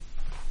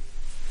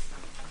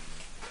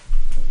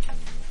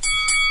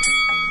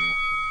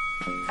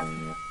The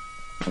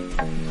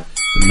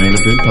Main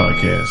Event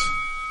Podcast,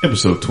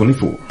 episode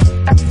 24.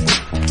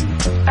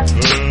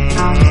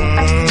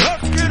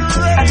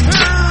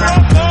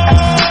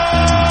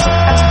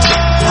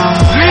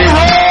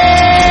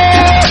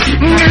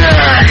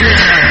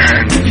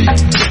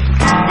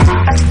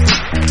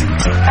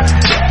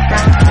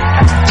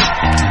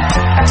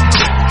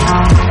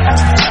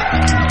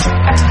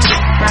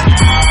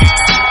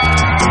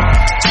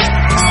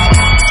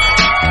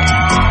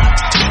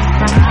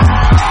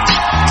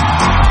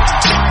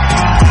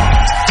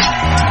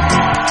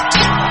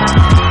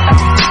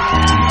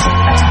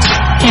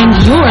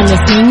 You're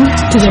listening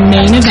to The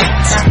Main Event.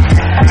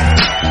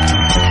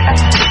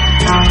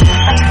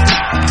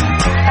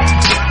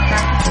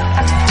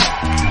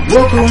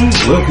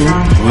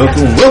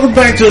 Welcome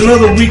back to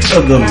another week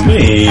of The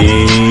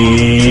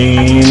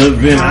Main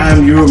Event.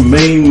 I'm your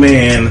main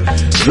man,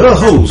 the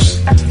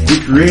host, the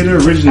creator,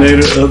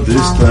 originator of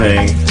this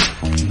thing,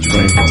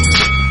 Frank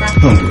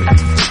Humbly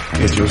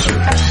at your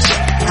service.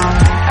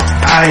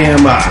 I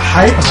am a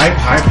hype.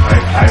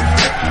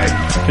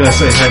 Can I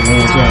say hype one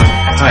more time?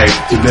 Hype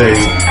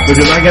today because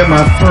I got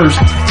my first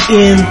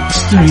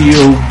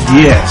in-studio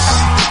guest.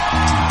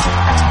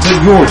 The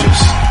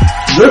gorgeous,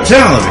 the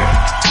talented,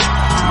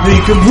 the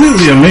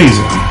completely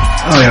amazing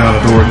Aliana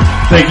Thornton.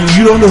 Thank you.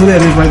 You don't know who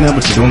that is right now,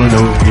 but you're going to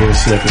know in a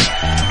second.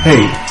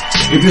 Hey,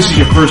 if this is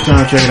your first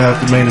time checking out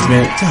The Main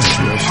Event, God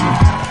bless you.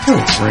 Tell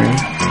a friend.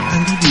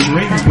 I need these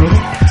ratings, brother.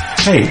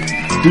 Hey,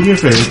 do me a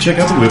favor. Check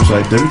out the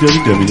website,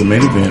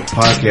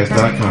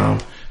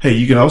 www.themaineventpodcast.com. Hey,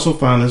 you can also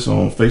find us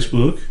on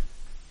Facebook,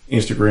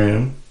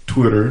 Instagram,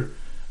 Twitter,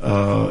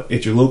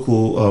 at your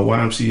local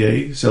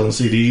YMCA selling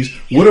CDs.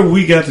 Whatever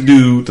we got to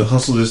do to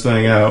hustle this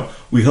thing out,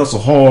 we hustle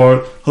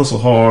hard. That's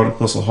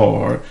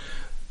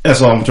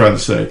all I'm trying to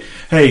say.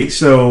 Hey,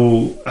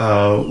 so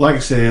like I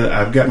said,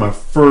 I've got my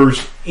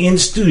first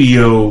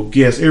in-studio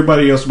guest.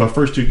 Everybody else, my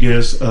first two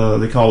guests,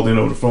 they called in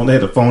over the phone. They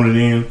had to phone it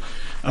in.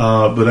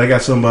 But I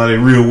got somebody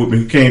real with me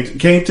who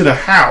came to the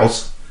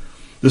house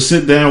to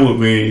sit down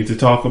with me to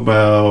talk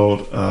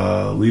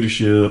about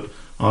leadership,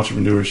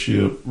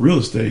 entrepreneurship, real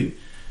estate,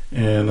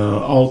 and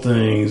all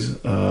things,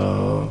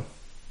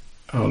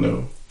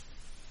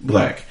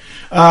 black.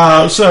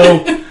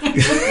 So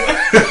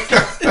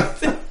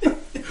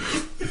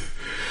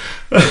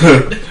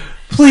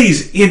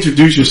please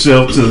introduce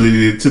yourself to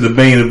the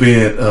Main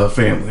Event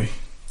family.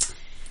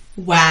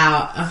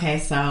 Wow. Okay,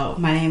 so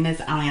my name is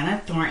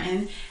Aliana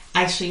Thornton.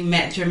 I actually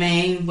met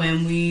Jermaine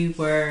when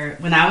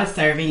I was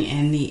serving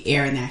in the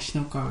Air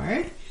National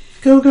Guard.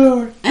 Go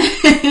Guard.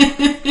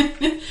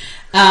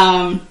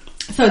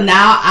 So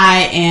now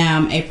I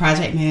am a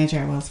project manager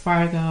at Wells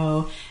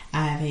Fargo.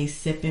 I have a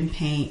sip and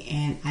paint,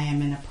 and I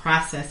am in the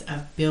process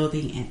of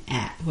building an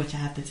app, which I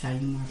have to tell you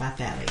more about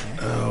that later.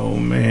 Oh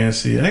man,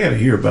 see, I got to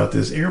hear about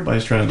this.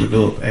 Everybody's trying to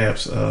develop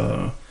apps.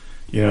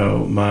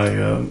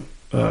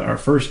 Our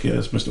first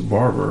guest, Mr.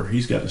 Barber,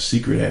 he's got a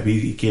secret app.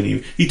 He can't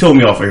even. He told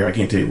me off air. I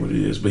can't tell you what it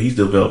is, but he's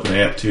developing an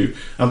app too.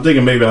 I'm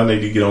thinking maybe I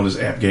need to get on this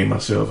app game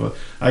myself.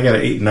 I got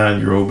an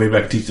 8-9-year-old. Maybe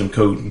I can teach them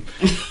coding.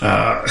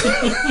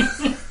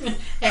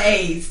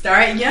 Hey,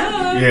 start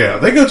young. Yeah,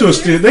 they go to a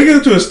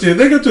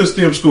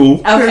STEM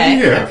school. Okay.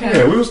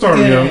 Yeah. We're gonna start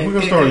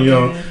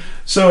young.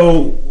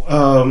 So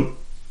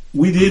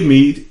we did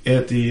meet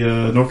at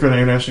the North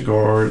Carolina Air National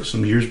Guard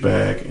some years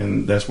back,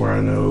 and that's where I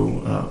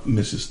know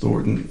Mrs.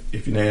 Thornton,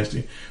 if you're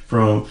nasty,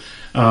 from.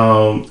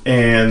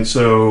 And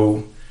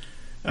so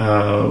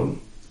I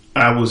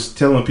was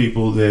telling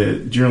people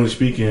that, generally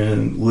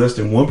speaking, less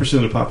than 1%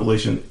 of the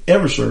population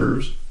ever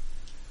serves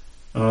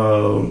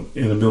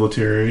in the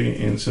military,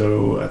 and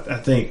so I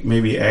think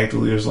maybe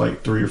actively there's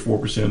like 3 or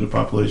 4% of the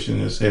population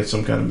has had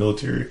some kind of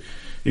military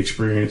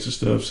experience and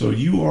stuff. So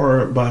you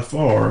are by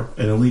far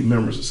an elite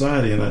member of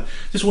society, and I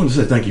just wanted to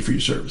say thank you for your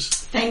service.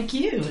 Thank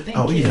you.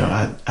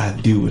 I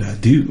do what I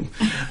do.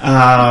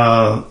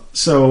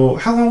 So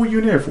how long were you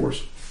in the Air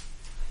Force?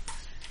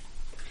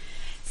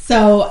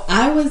 So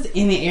I was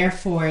in the Air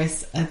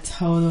Force a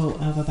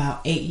total of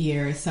about 8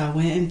 years. So I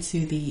went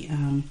into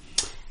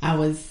I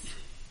was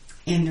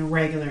in the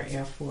regular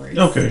Air Force.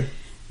 Okay.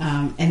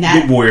 And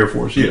that Big boy Air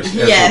Force, yes.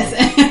 Yes.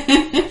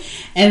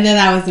 And then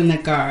I was in the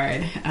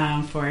Guard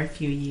for a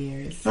few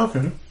years.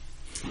 Okay.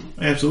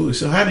 Absolutely.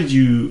 So how did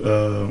you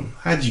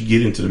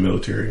get into the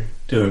military?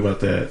 Tell me about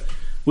that.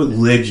 What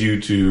led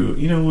you to,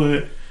 you know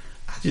what?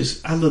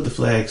 I love the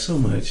flag so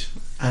much.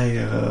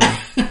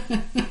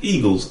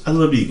 Eagles. I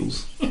love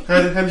Eagles.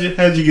 How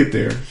did you get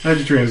there? How did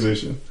you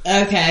transition?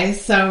 Okay.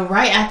 So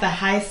right after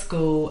high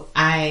school,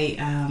 I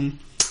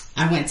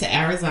went to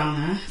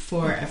Arizona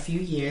for a few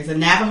years, a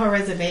Navajo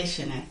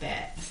reservation at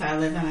that. So I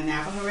lived on a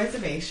Navajo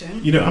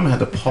reservation. You know, I'm going to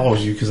have to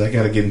pause you because I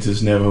got to get into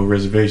this Navajo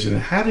reservation.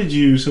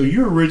 So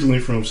you're originally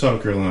from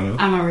South Carolina.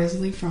 I'm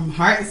originally from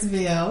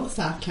Hartsville,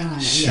 South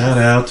Carolina. Shout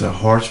out to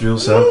Hartsville,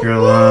 South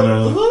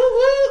Carolina. Woo, woo,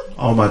 woo.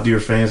 All my dear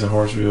fans in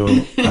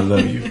Hartsville, I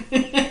love you.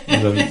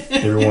 I love you,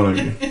 every one of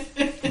you.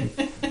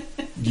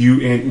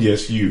 You and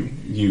yes, you.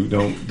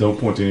 Don't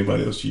point to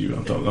anybody else.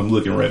 I'm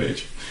looking right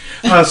at you.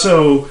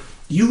 So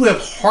you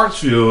left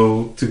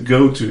Hartsville to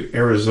go to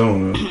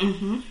Arizona,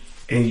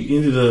 and you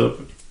ended up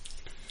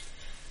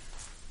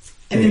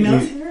in the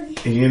military.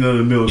 And you ended up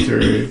in the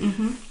military.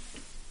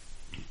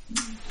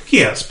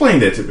 Yeah, explain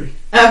that to me.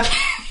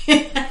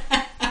 Okay.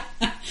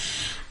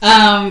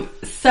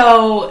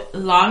 So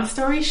long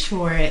story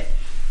short,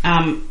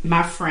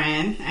 my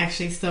friend,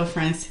 actually still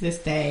friends to this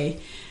day,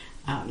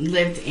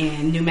 lived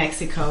in New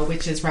Mexico,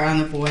 which is right on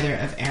the border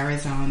of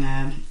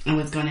Arizona, and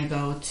was going to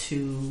go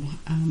to,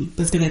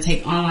 was going to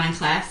take online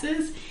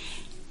classes.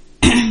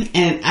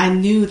 And I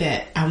knew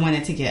that I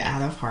wanted to get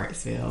out of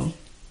Hartsville.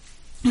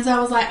 And so I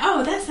was like,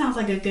 oh, that sounds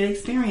like a good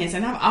experience.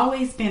 And I've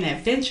always been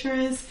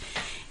adventurous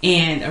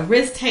and a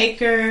risk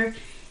taker.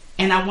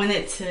 And I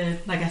wanted to,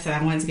 like I said,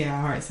 I wanted to get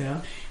out of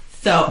Hartsville.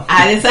 So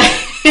I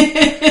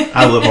decided.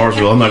 I love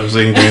Hartsville. I'm not going to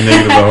say anything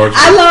negative about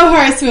Hartsville. I love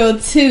Hartsville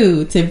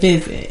too, to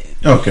visit.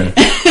 Okay.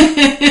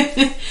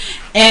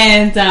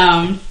 And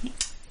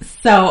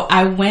so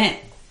I went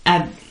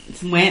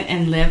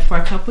and lived for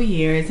a couple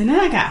years, and then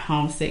I got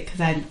homesick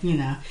because I didn't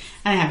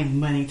have any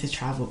money to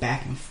travel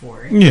back and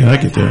forth. Yeah, I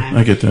get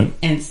that.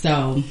 And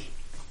so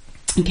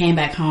I came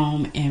back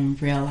home and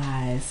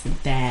realized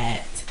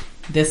that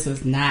this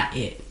was not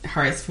it.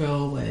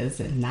 Hartsville was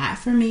not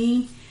for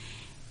me,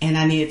 and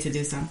I needed to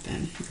do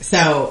something.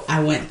 So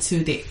I went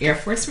to the Air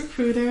Force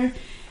Recruiter.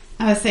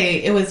 I would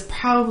say it was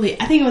I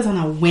think it was on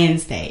a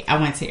Wednesday, I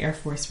went to Air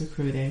Force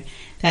Recruiter.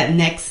 That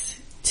next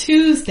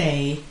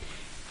Tuesday,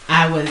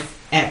 I was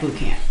at boot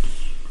camp.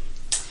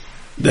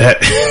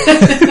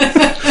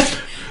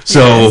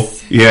 So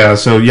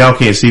y'all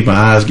can't see my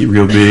eyes get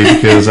real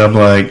big because I'm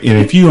like, and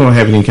if you don't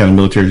have any kind of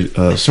military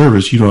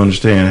service, you don't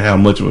understand how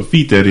much of a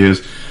feat that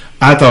is.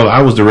 I thought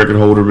I was the record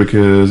holder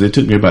because it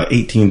took me about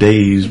 18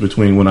 days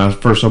between when I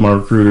first saw my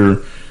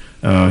recruiter,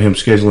 him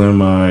scheduling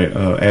my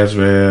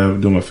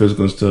ASVAB, doing my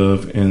physical and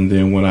stuff, and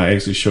then when I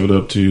actually showed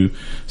up to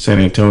San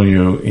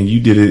Antonio, and you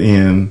did it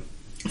in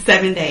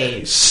 7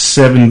 days.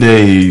 7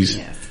 days.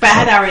 Yes, but I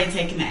had already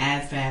taken the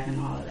ASVAB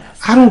and all of that.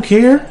 I don't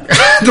care.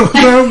 I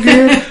don't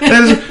care.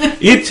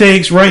 It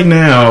takes right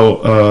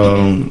now.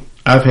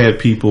 I've had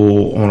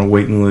people on a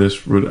waiting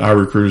list. Our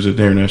recruiters at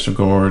the Air National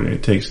Guard, and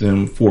it takes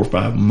them 4 or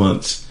 5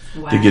 months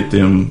to get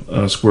them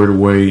squared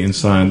away and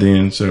signed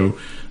in. So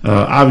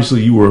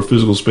obviously, you were a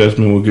physical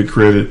specimen with good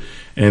credit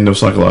and no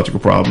psychological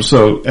problems.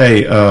 So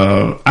hey,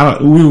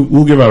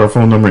 we'll give out our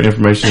phone number and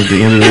information at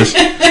the end of this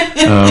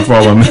for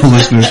all our male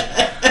listeners.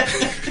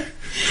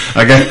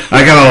 I got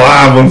a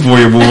live one for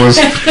you, boys.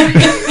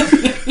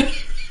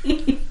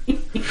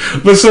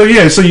 But so you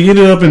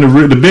ended up in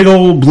the big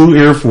old blue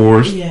Air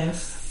Force. Yes.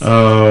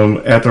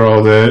 After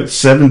all that,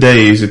 7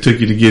 days it took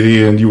you to get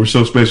in. You were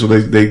so special,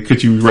 they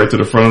cut you right to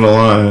the front of the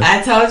line.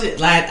 I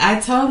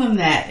told them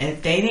that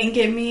if they didn't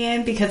get me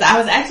in, because I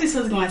was actually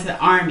supposed to go into the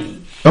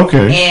Army.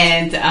 Okay.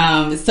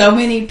 And so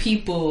many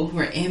people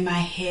were in my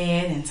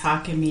head and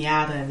talking me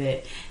out of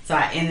it. So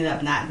I ended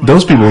up not going.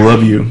 Those people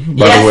love you,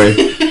 by the way.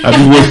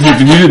 If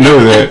you didn't know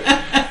that.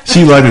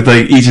 She liked to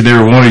thank each and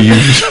every one of you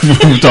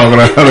for talking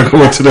about how to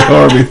go into the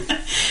Army.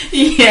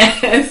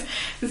 Yes.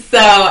 So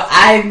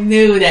I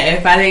knew that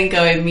if I didn't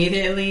go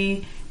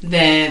immediately,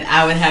 then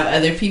I would have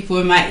other people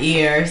in my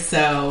ear.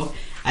 So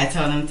I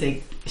told them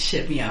to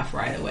ship me off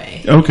right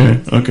away.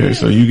 Okay.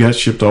 So you got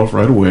shipped off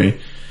right away.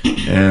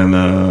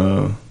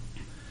 And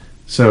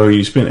so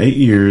you spent 8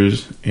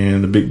 years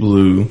in the Big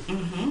Blue.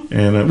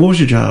 And what was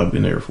your job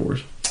in the Air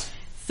Force?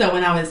 So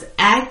when I was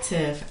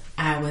active,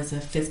 I was a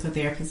physical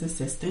therapist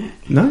assistant.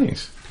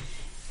 Nice.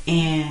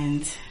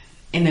 And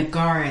in the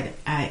Guard,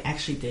 I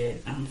actually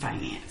did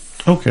finance.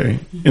 Okay.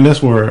 And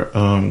that's where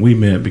we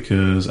met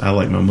because I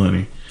like my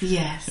money.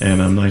 Yes.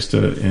 And I'm nice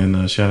to,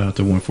 and shout out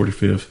to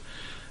 145th.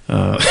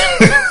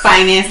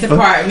 Finance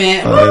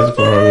department.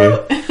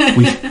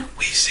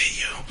 We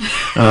see you.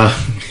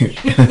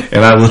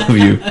 And I love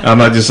you. I'm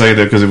not just saying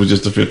that because it was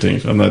just the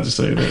 15th. I'm not just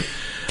saying that.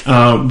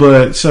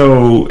 But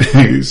so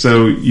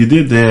you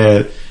did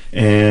that,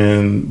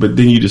 but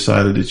then you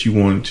decided that you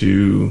wanted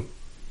to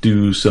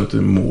do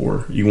something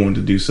more. You wanted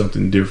to do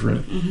something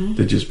different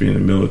than just being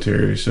in the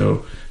military.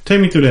 So take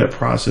me through that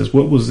process.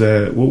 What was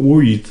that? What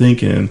were you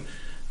thinking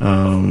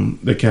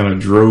that kind of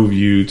drove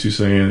you to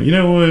saying, you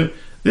know what,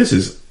 this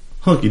is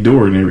hunky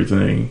dory and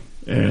everything,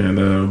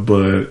 and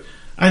but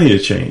I need a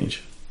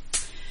change.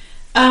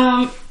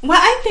 Well,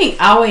 I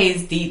think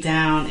always deep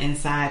down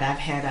inside, I've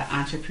had an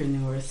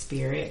entrepreneurial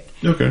spirit.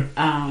 Okay.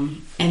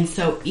 And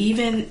so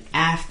even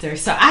after,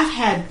 so I've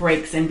had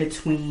breaks in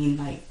between,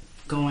 like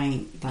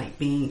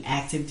being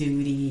active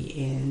duty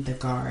in the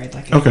Guard,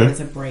 like there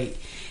was a break.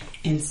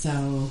 And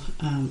so,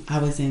 I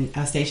was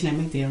stationed at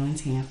MacDill in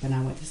Tampa, and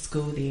I went to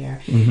school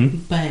there.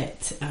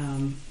 But,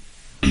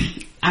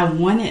 I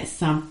wanted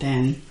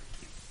something,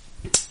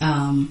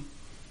 that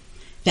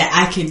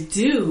I could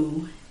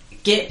do,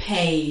 get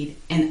paid,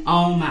 and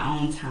own my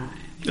own time.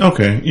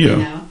 Okay,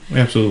 yeah,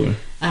 absolutely.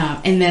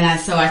 And then I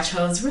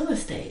chose real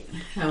estate.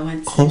 I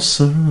went to,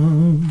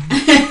 Awesome.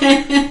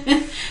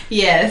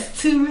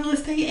 yes, 2 real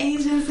estate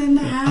agents in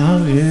the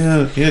house.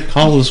 Oh yeah.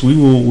 Call us. We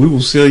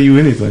will sell you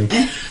anything.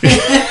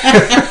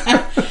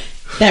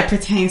 That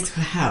pertains to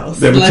a house.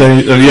 That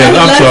pertains. I'm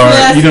sorry.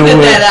 Let's You know put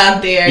what? that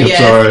out there. I'm yes.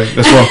 sorry.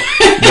 That's wrong.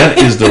 That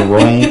is the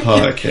wrong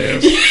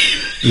podcast.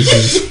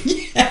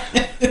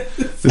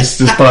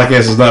 This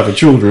podcast is not for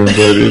children, but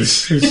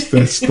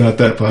that's not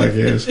that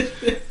podcast.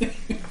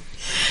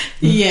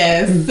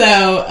 Yes.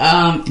 So,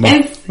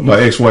 My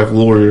ex-wife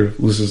Lori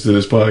listens to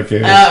this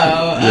podcast.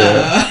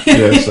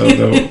 Yeah. So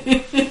don't.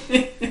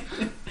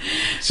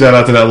 Shout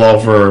out to that law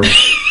firm.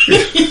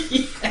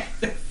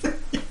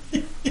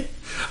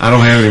 I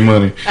don't have any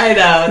money. I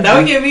know.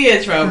 Don't get me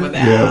in trouble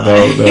now. Yeah,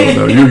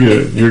 no. You're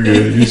good. You're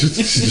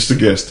just a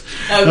guest.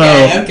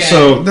 Okay.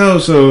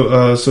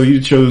 So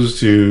you chose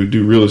to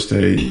do real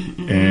estate,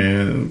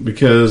 and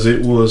because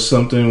it was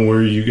something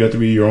where you got to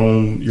be your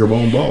own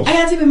boss. I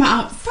got to be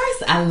my own.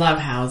 First, I love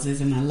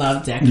houses and I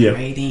love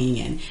decorating,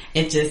 and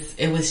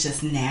it was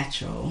just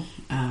natural,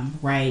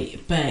 right?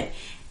 But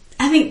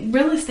I think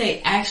real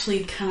estate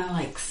actually kind of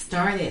like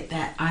started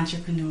that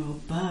entrepreneurial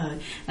bug.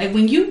 Like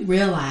when you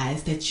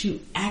realize that you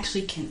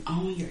actually can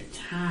own your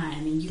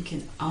time and you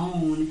can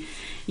own,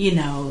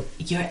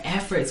 your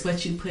efforts,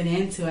 what you put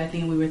into. I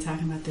think we were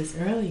talking about this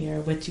earlier.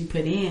 What you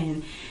put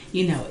in,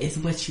 is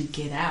what you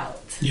get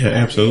out. Yeah,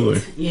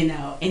 absolutely.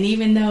 And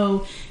even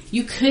though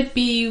you could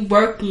be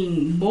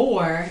working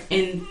more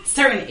in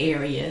certain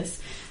areas,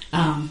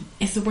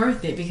 it's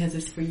worth it because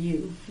it's for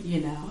you,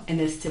 and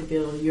it's to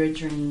build your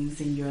dreams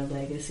and your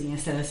legacy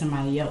instead of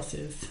somebody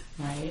else's,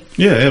 right?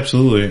 Yeah,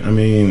 absolutely. I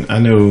mean, I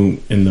know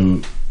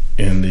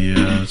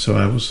so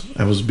I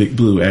was Big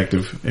Blue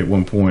active at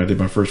one point. I did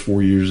my first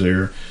 4 years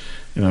there,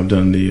 and I've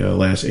done the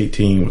last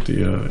 18 with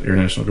the Air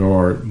National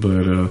Guard.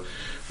 But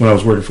when I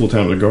was working full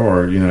time at the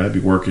Guard, I'd be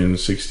working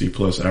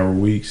 60+ hour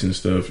weeks and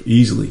stuff,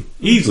 easily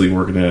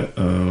working at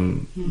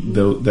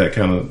that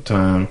kind of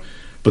time.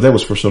 But that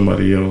was for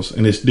somebody else,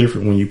 and it's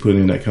different when you put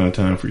in that kind of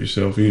time for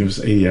yourself. Even if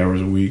it's 80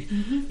 hours a week,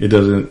 it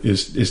doesn't.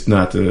 It's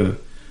not the.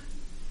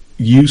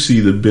 You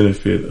see the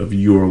benefit of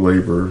your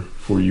labor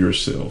for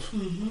yourself,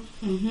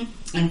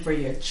 and for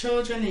your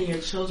children and your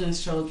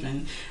children's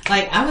children.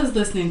 Like I was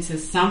listening to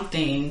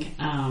something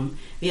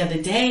the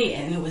other day,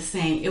 and it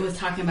was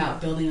talking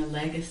about building a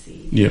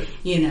legacy. Yeah,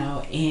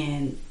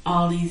 and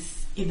all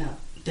these,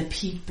 the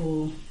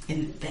people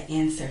and the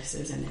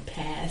ancestors in the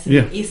past.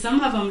 Yeah.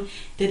 Some of them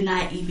did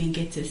not even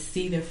get to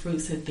see the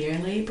fruits of their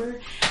labor,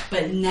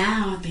 but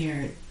now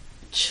their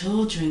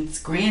children's,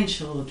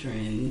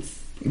 grandchildren's,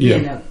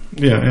 Yeah,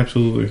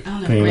 absolutely. I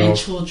don't know if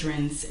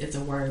grandchildren's is a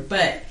word,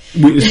 but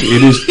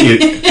it is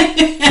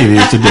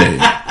today.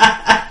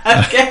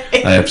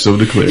 Okay. I have so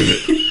declared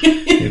it.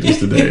 It is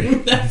today.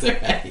 That's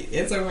right.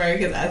 It's a word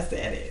because I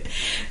said it.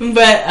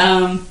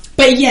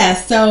 But yeah,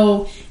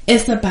 so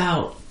it's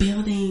about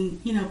building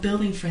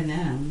for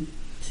them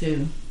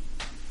too.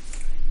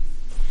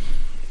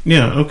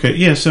 Yeah. Okay.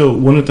 Yeah. So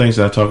one of the things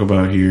that I talk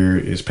about here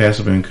is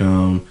passive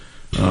income,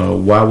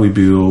 why we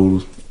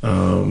build,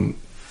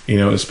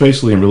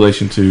 especially in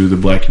relation to the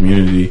Black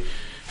community.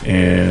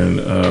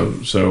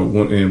 And so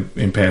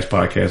in past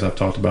podcasts, I've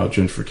talked about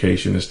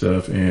gentrification and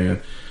stuff,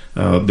 and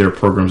there are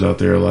programs out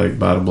there like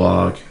Buy the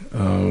Block,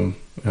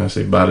 I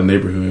say Buy the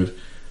Neighborhood,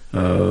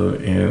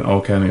 and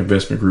all kind of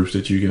investment groups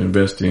that you can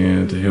invest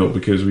in to help,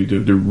 because we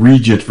do the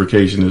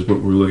regentrification is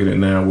what we're looking at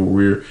now,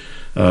 where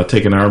we're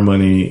taking our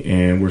money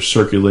and we're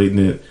circulating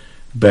it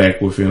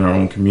back within our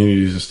own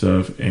communities and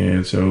stuff.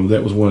 And so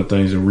that was one of the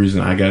things, the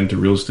reason I got into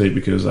real estate,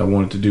 because I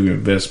wanted to do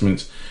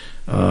investments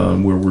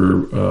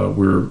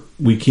where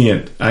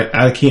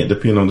I can't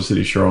depend on the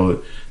city of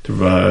Charlotte to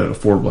provide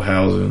affordable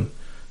housing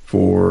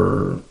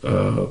for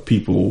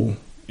people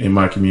in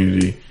my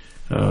community.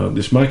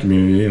 This is my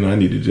community, and I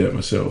need to do that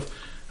myself.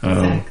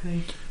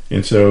 Exactly.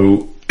 And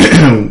so,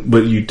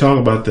 but you talk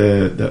about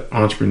that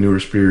entrepreneur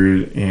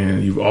spirit,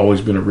 and you've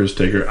always been a risk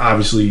taker.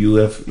 Obviously, you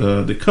left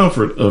the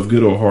comfort of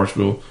good old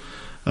Hartsville,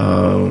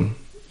 and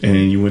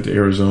you went to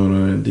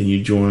Arizona, and then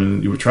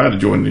you were trying to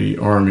join the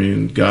Army,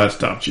 and God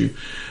stopped you.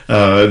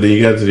 Then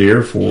you got to the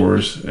Air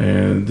Force,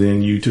 and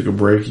then you took a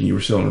break, and you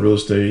were selling real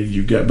estate.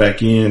 You got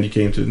back in. You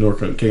came back to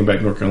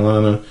North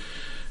Carolina,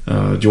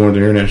 joined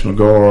the Air National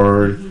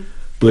Guard,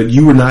 but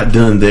you were not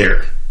done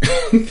there.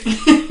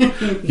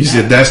 You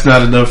said, that's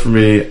not enough for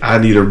me. I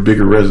need a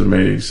bigger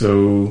resume.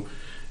 So,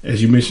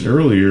 as you mentioned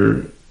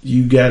earlier,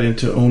 you got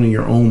into owning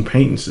your own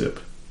paint and sip.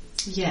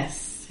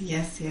 Yes.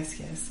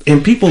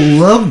 And people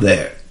love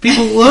that.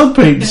 People love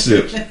paint and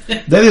sips.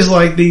 That is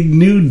like the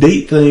new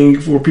date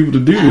thing for people to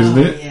do, isn't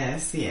it?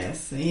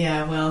 Yes.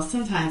 Yeah, well,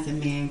 sometimes the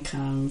men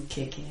come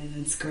kicking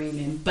and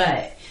screaming,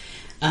 but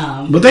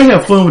they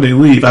have fun when they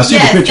leave. I see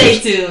the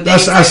pictures. They do. I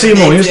see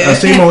them on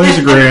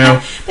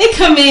Instagram. They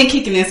come in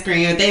kicking and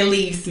screaming. They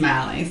leave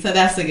smiling. So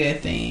that's a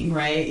good thing,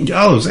 right?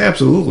 Oh,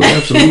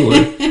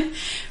 absolutely.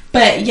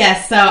 But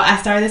yes, so I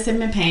started Sip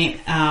and Paint.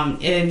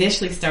 It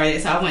initially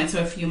started, so I went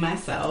to a few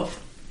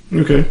myself.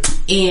 Okay.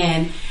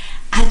 And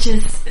I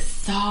just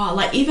saw,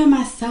 like, even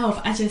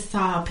myself, I just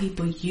saw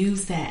people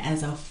use that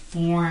as a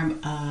form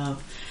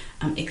of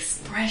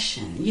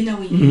expression. You know,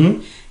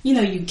 when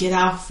you get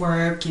off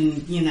work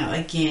and,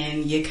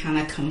 again, you kind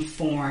of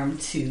conform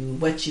to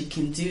what you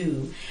can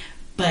do.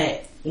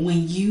 But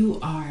when you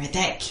are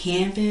that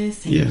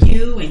canvas and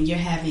you're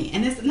having,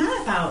 and it's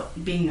not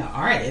about being an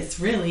artist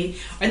really,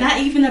 or not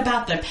even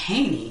about the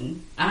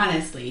painting,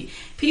 honestly.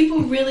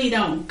 People really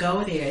don't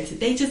go there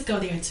they just go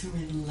there to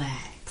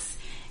relax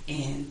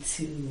and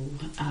to,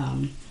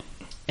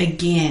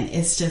 again,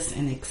 it's just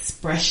an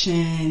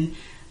expression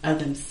of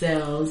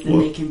themselves,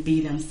 and they can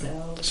be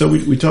themselves. So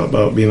we talk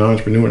about being an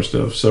entrepreneur and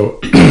stuff. So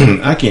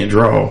I can't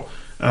draw.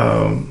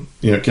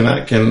 Can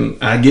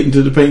I get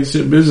into the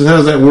painting business? How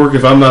does that work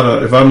if I'm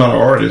not an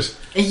artist?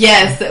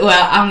 Yes,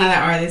 well, I'm not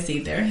an artist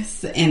either.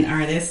 So.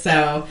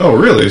 Oh,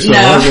 really? So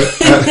no.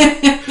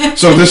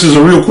 So this is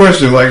a real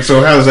question. Like,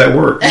 so how does that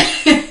work?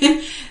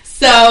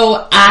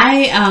 So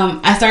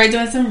I started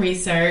doing some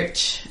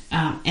research,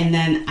 and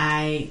then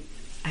I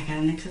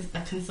got a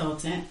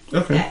consultant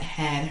that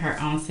had her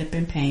own sip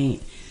and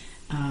paint.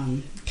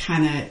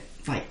 Kind of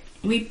like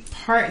we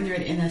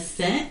partnered in a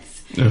sense.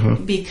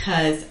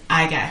 Because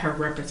I got her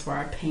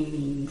repertoire of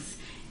paintings,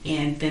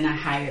 and then I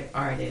hired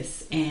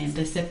artists and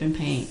the sip and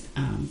paint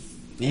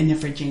in the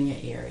Virginia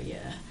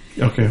area.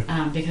 Okay.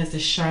 Because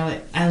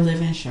I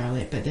live in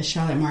Charlotte, but the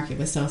Charlotte market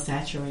was so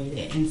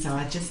saturated, and so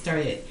I just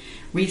started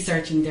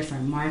researching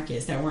different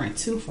markets that weren't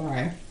too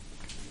far.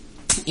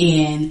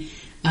 And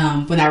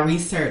when I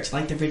researched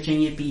like the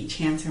Virginia Beach,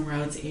 Hampton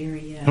Roads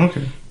area,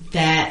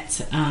 that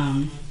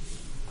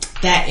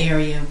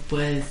area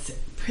was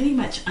pretty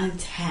much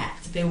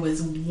untapped. There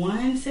was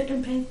one sip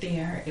and paint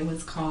there. It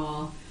was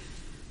called,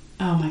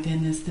 oh my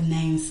goodness, the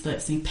name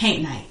slips me.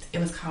 Paint Night. It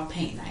was called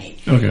Paint Night.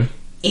 Okay.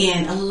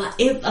 And a lot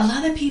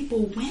of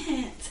people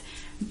went,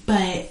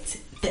 but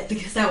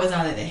because that was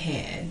all that they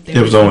had.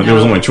 There was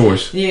only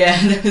choice.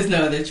 Yeah, there was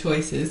no other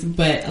choices.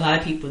 But a lot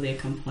of people did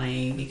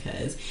complain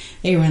because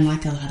they were in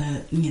like a lot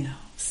of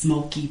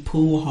smoky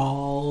pool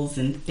halls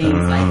and things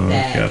like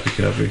that.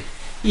 Copy.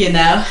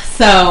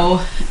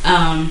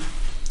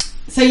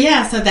 So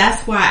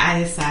that's why I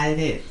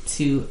decided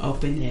to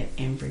open it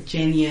in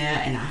Virginia,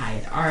 and I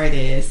hired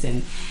artists,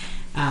 and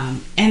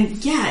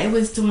it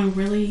was doing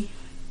really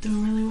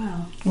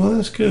well. Well,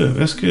 that's good.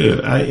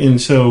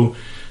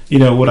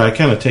 What I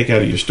kind of take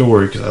out of your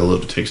story, because I love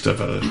to take stuff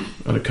out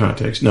of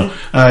context. No,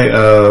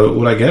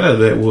 what I got out of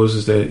that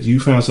is that you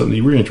found something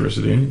you were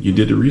interested in. You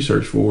did the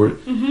research for it,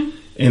 and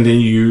then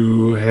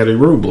you had a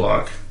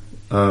roadblock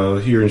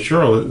here in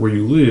Charlotte where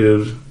you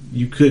lived.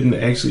 You couldn't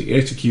actually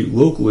execute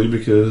locally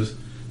because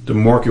the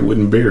market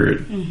wouldn't bear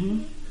it.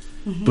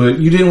 But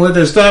you didn't let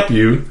that stop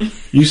you.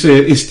 You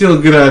said, it's still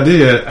a good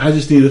idea. I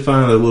just need to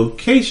find a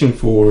location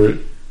for it,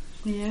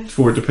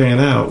 for it to pan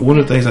out. One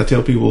of the things I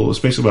tell people,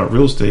 especially about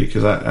real estate,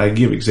 because I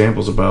give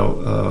examples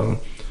about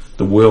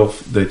the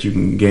wealth that you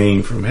can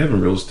gain from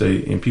having real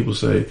estate, and people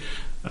say,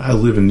 I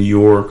live in New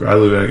York, or I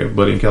got a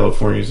buddy in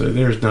California, say,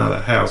 there's not a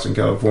house in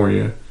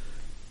California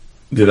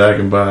that I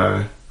can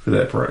buy for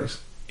that price.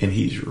 And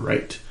he's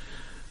right.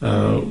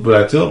 But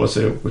I tell him, I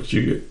say, "Would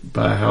you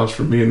buy a house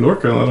for me in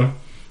North Carolina?"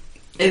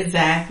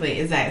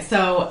 Exactly.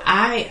 So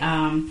I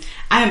am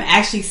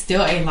actually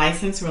still a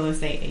licensed real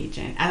estate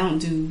agent. I don't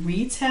do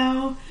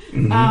retail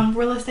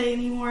real estate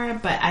anymore,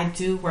 but I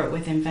do work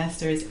with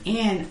investors,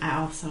 and I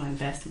also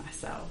invest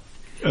myself.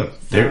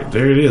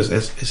 There it is.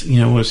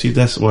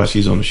 That's why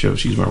she's on the show.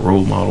 She's my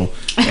role model.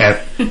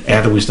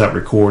 After we stop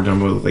recording, I'm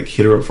gonna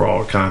hit her up for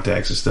all her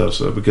contacts and stuff.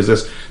 So because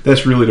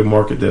that's really the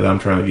market that I'm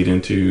trying to get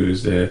into.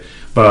 Is that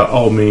by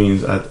all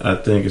means, I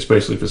think,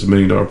 especially if it's $1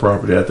 million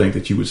property, I think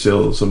that you would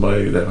sell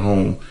somebody that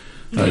home.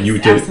 You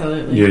would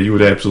absolutely. You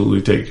would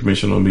absolutely take a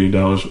commission on $1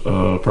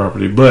 million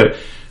property, but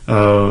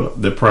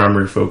the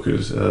primary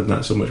focus,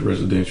 not so much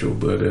residential,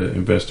 but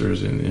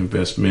investors and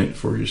investment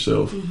for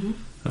yourself.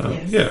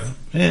 Yeah,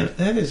 man,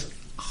 that is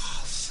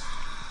awesome.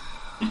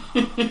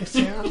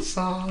 It's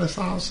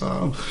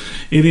awesome.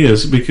 It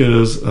is,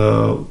 because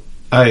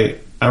I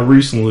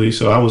recently,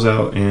 so I was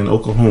out in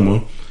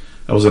Oklahoma.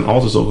 I was in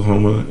Altus,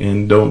 Oklahoma,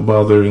 and don't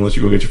bother unless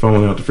you go get your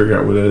phone out to figure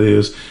out where that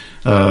is.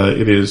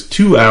 It is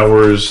 2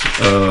 hours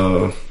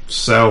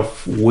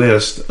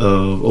southwest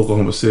of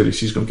Oklahoma City.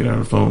 She's gonna get out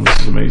her phone. This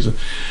is amazing.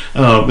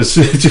 It's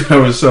 2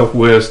 hours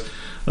southwest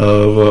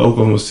of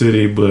Oklahoma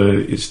City, but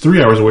it's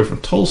 3 hours away from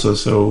Tulsa.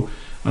 So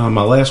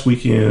my last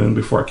weekend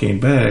before I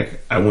came back,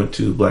 I went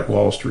to Black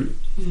Wall Street.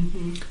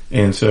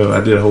 And so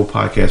I did a whole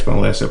podcast. My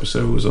last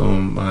episode was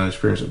on my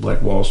experience at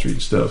Black Wall Street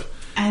and stuff.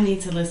 I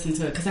need to listen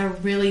to it because I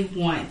really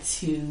want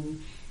to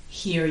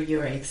hear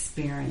your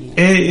experience.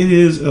 And it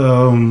is,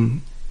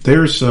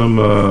 there's some,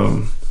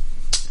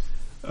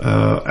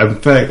 in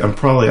fact,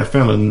 I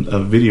found a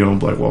video on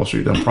Black Wall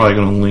Street. I'm probably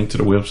going to link to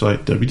the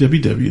website,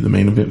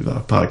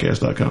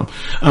 www.themaineventpodcast.com.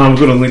 I'm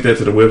going to link that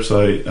to the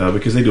website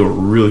because they do a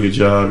really good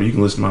job. You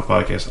can listen to my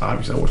podcast.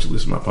 Obviously, I want you to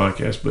listen to my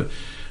podcast, but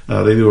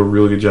They do a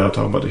really good job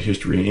talking about the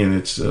history, and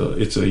it's a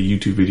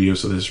YouTube video,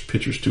 so there's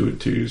pictures to it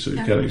too, so you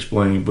kind of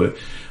explain. But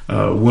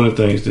one of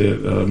the things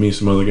that me and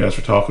some other guys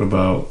were talking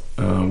about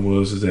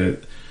was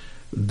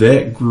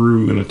that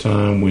grew in a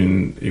time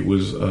when it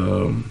was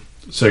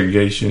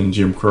segregation,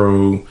 Jim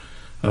Crow.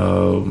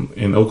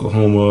 In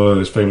Oklahoma,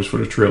 it's famous for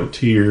the Trail of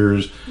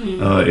Tears.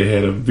 It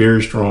had a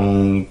very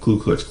strong Ku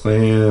Klux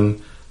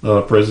Klan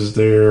presence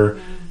there,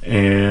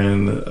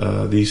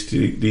 and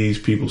these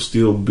people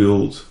still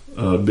built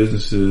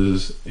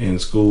businesses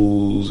and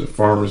schools and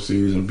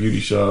pharmacies and beauty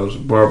shops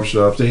and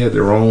barbershops. They had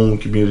their own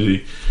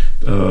community,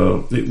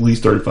 at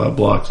least 35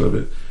 blocks of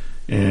it,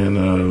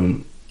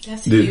 and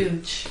that's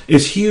huge.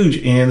 It's huge.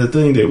 And the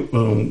thing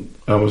that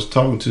I was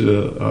talking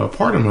to a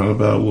partner of mine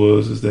about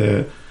is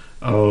that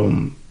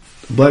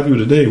black people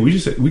today, we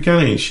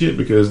kind of ain't shit,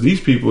 because these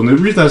people, and the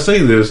reason I say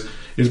this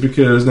is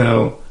because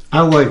now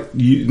I like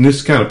you, and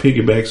this kind of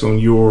piggybacks on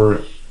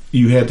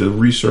you had to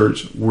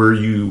research where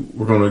you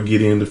were going to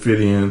get in to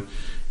fit in,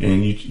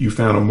 and you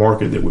found a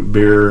market that would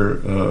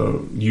bear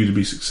you to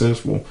be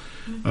successful.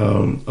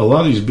 A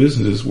lot of these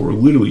businesses were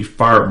literally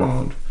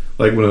firebombed.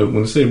 Like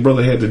when say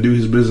brother had to do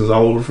his business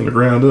all over from the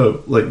ground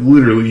up, like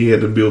literally he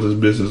had to build his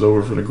business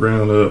over from the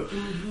ground up.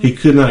 He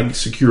could not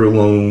secure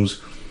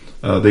loans.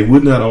 They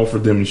would not offer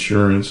them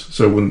insurance.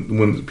 So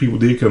when people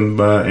did come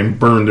by and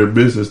burn their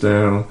business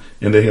down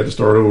and they had to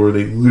start over,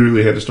 they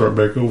literally had to start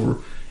back over.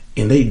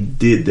 And they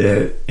did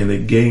that, and they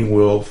gained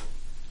wealth,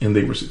 and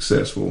they were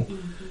successful.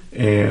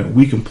 And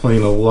we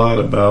complain a lot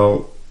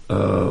about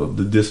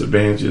the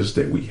disadvantages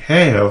that we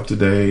have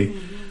today,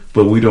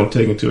 but we don't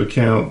take into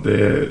account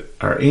that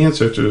our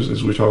ancestors,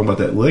 as we're talking about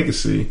that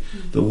legacy,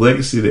 the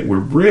legacy that we're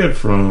bred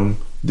from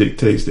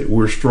dictates that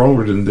we're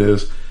stronger than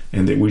this,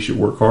 and that we should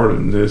work harder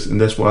than this.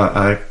 And that's why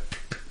I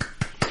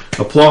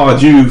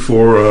applaud you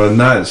for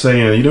not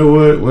saying, you know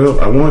what, well,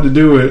 I wanted to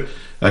do it,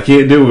 I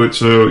can't do it,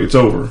 so it's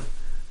over.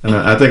 And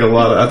I think a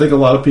lot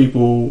of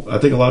people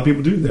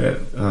do that.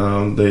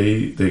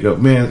 They go,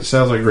 man, it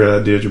sounds like a great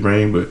idea,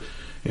 Jermaine, but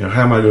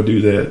how am I going to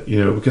do that?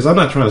 Because I'm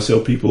not trying to sell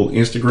people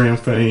Instagram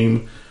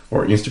fame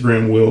or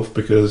Instagram wealth,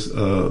 because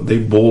they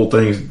boil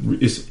things.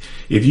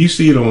 If you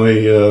see it on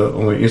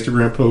an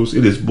Instagram post,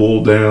 it is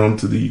boiled down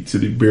to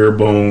the bare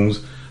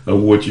bones of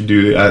what you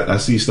do. I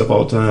see stuff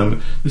all the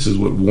time. This is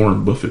what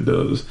Warren Buffett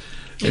does.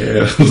 And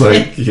I was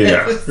like,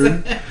 yeah,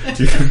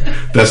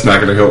 that's not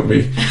going to help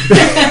me.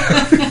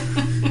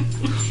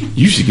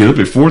 You should get up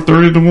at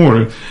 4:30 in the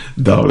morning.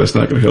 No, that's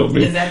not going to help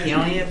me. Is that the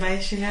only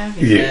advice you have?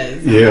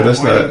 Because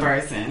that's not a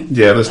person.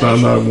 Yeah, that's not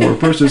a morning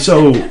person.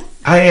 So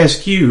I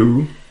ask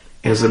you,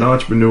 as an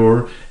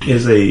entrepreneur,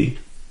 as a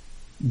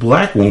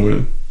black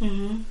woman,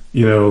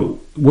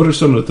 what are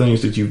some of the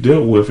things that you've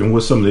dealt with, and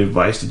what's some of the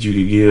advice that you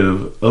could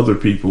give other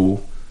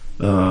people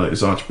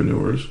as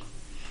entrepreneurs?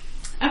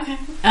 Okay.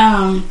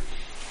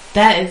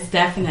 That is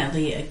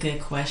definitely a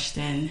good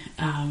question.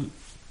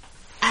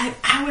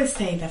 I would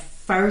say the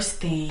first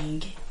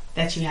thing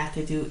that you have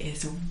to do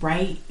is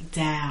write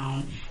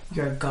down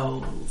your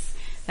goals.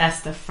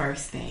 That's the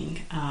first thing.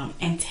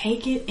 And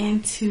take it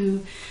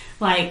into,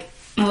 like,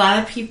 a lot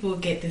of people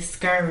get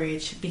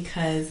discouraged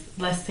because,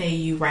 let's say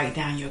you write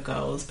down your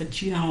goals,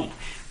 but you don't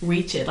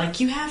reach it. Like,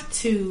 you have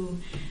to,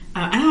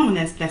 I don't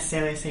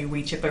necessarily say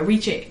reach it, but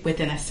reach it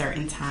within a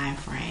certain time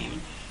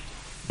frame.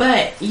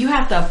 But you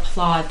have to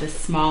applaud the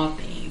small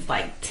things.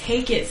 Like,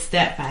 take it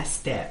step by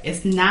step.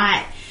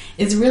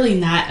 It's really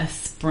not a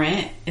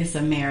sprint. It's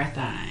a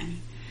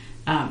marathon.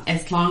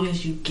 As long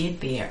as you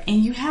get there.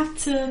 And you have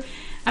to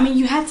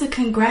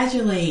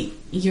congratulate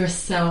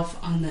yourself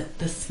on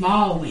the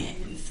small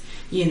wins.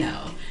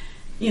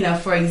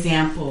 For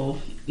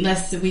example,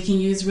 we can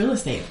use real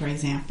estate, for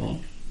example.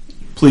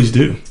 Please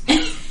do.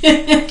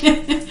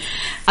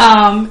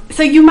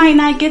 So you might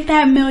not get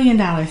that $1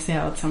 million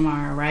sale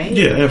tomorrow, right?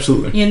 Yeah,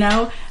 absolutely.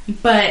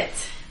 But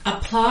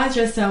applaud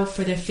yourself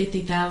for the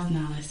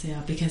 $50,000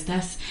 sale, because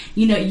that's,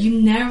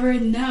 you never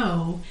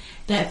know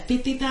that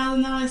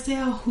 $50,000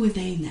 sale, who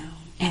they know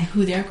and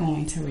who they're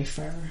going to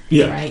refer.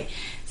 Yeah. Right.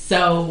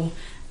 So,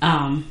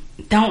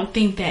 don't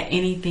think that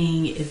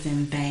anything is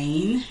in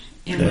vain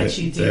in what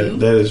you do.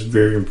 That is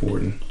very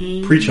important.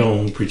 Mm-hmm.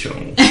 Preach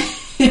on.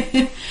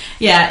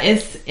 Yeah,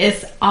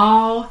 it's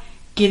all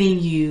getting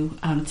you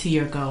to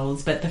your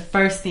goals, but the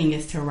first thing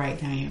is to write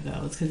down your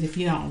goals, because if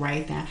you don't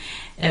write down,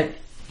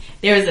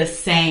 there's a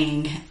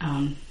saying,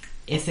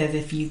 it says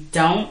if you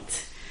fail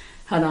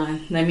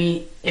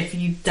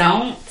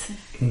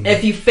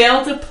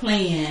to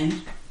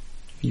plan,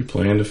 you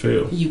plan to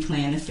fail.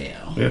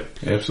 Yeah,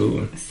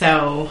 absolutely.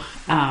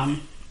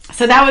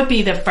 So that would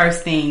be the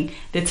first thing,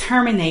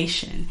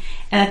 determination.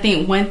 And I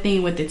think one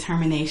thing with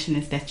determination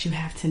is that you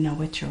have to know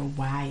what your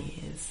why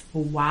is.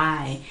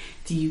 Why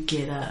do you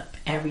get up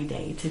every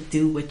day to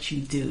do what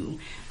you do?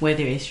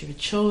 Whether it's your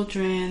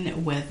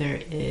children, whether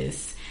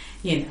it's,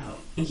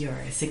 your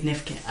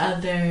significant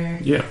other,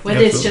 yeah,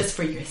 whether it's just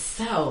for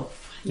yourself.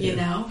 you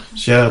know.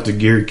 Shout out to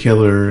Gary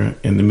Keller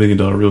and the $1 Million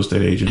Real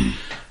Estate Agent.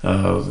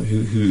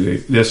 Who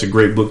that's a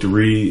great book to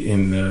read,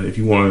 and if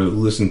you want to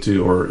listen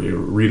to or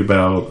read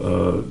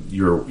about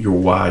your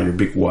why, your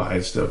big why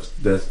and stuff,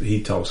 that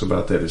he talks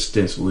about that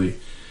extensively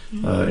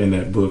in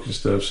that book and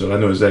stuff. So I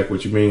know exactly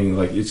what you mean.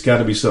 Like, it's got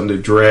to be something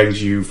that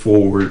drags you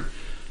forward.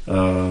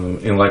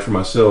 And like for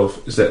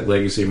myself, it's that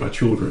legacy of my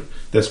children.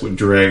 That's what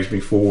drags me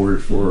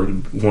forward for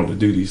wanting to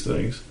do these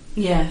things.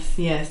 Yes,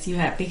 you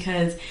have,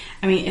 because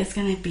I mean, it's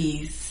going to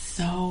be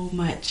so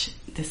much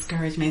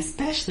discouragement,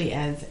 especially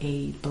as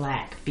a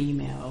black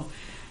female,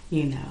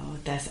 you know,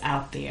 that's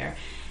out there.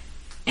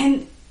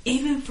 And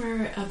even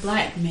for a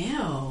black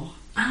male,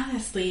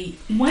 honestly,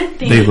 one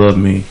thing... They love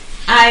me.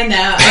 I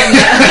know.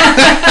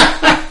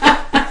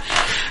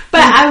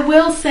 But I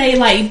will say,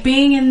 like,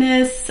 being in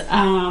this,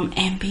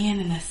 and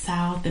being in the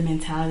South, the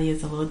mentality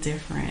is a little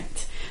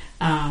different.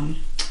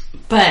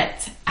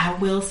 But I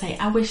will say,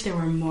 I wish there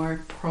were more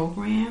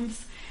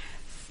programs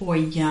for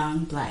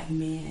young black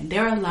men.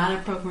 There are a lot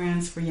of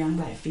programs for young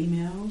black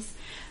females.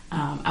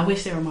 I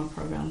wish there were more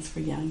programs for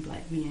young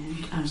black men.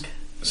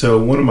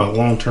 So one of my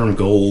long-term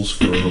goals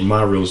for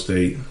my real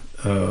estate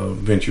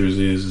ventures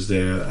is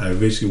that I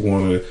basically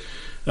want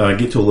to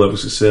get to a level of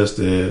success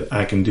that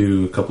I can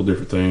do a couple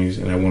different things,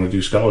 and I want to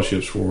do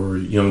scholarships for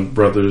young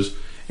brothers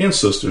and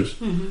sisters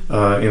in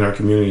our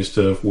community and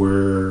stuff,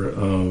 where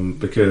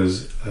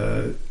because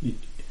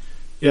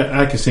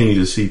I can send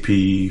you the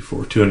CP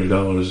for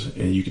 $200,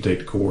 and you can take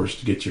the course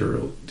to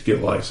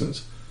get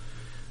licensed.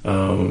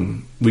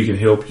 We can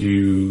help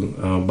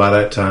you by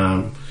that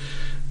time.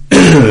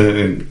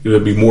 And it'll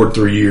be more than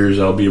 3 years.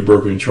 I'll be a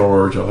broker in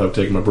charge. I'll have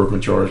taken my broker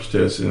in charge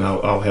test, and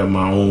I'll have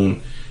my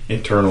own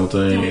internal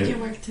thing. Yeah, we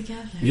can work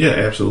together. Yeah,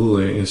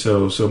 absolutely. And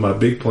so my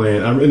big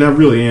plan, I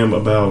really am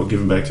about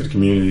giving back to the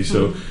community.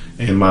 So,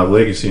 and my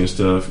legacy and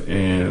stuff.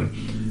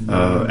 And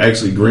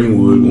actually,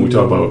 Greenwood. When we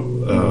talk about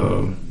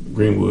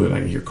Greenwood, I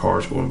can hear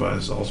cars going by.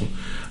 It's awesome.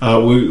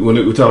 When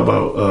we talk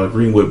about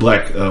Greenwood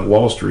Black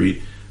Wall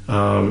Street,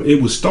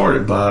 it was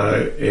started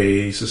by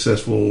a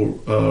successful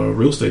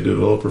real estate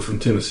developer from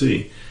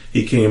Tennessee.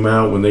 He came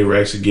out when they were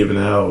actually giving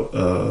out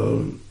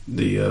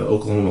the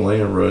Oklahoma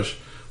land rush,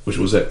 which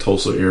was that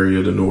Tulsa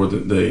area,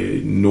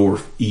 the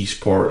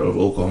northeast part of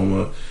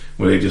Oklahoma,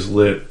 where they just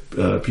let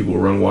people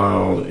run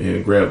wild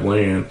and grab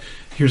land.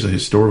 Here's a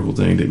historical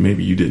thing that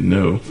maybe you didn't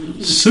know.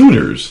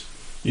 Sooners.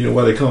 You know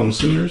why they call them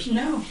Sooners?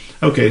 No.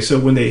 Okay, so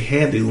when they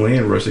had the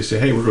land rush, they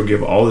said, hey, we're going to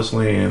give all this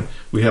land.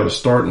 We have a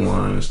starting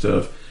line and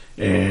stuff.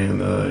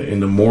 And in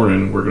the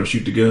morning, we're going to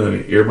shoot the gun.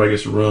 And everybody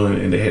gets to run.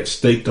 And they had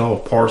staked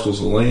off parcels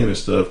of land and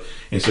stuff.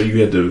 And so you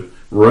had to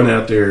run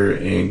out there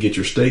and get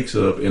your stakes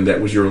up. And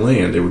that was your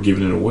land. They were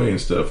giving it away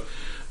and stuff.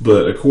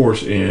 But, of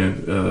course,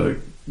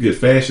 in good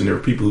fashion, there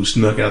were people who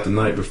snuck out the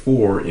night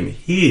before and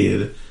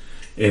hid.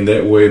 And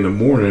that way in the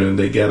morning,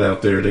 they got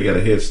out there. They got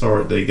a head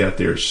start. They got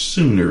there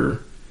sooner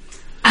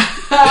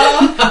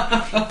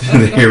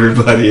than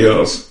everybody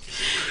else.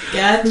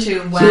 Got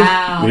you.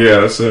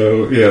 Wow.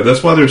 So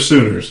that's why they're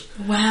Sooners.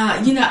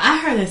 Wow. You know, I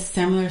heard a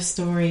similar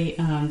story.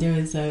 There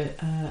was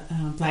a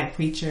black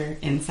preacher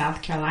in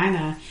South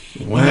Carolina.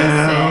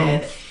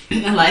 Wow.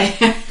 He said, like,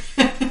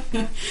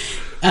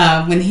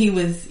 when he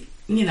was,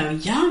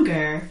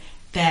 younger,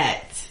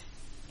 that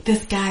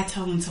this guy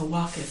told him to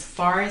walk as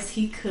far as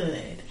he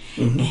could.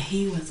 And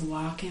he was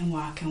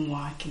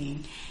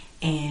walking.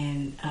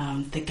 And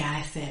the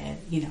guy said,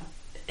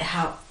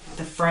 how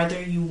the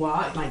further you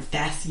walk, like,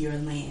 that's your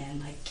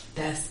land, like,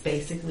 that's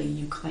basically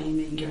you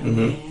claiming your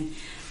land.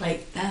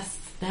 Like,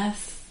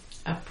 that's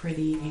a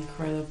pretty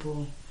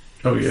incredible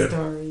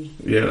story.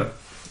 Yeah,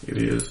 it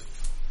is.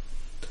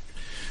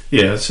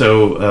 Yeah,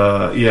 so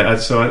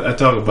I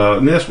talk about,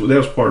 and that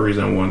was part of the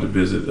reason I wanted to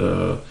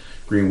visit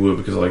Greenwood,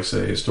 because, like I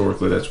say,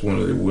 historically that's one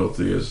of the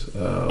wealthiest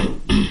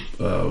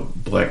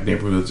black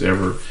neighborhoods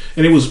ever,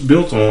 and it was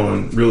built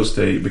on real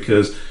estate.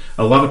 Because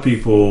a lot of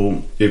people,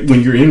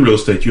 when you're in real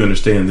estate, you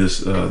understand this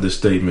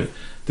statement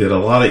that a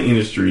lot of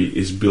industry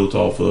is built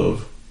off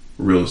of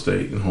real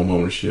estate and home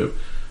ownership,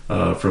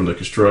 from the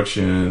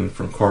construction,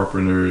 from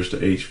carpenters to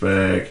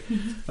HVAC,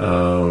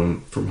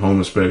 from home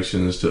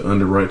inspections to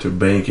underwrite to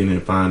banking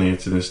and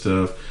financing and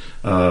stuff,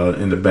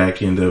 and the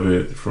back end of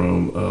it,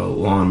 from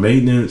lawn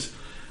maintenance,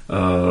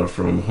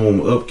 from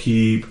home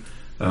upkeep,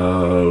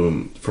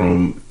 from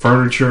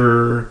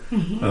furniture.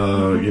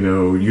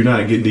 You're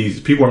not getting these,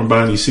 people aren't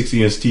buying these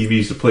 60-inch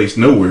TVs to place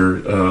nowhere.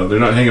 They're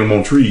not hanging them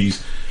on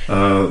trees.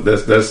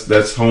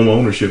 That's home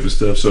ownership and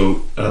stuff.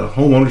 So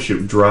home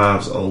ownership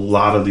drives a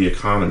lot of the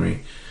economy.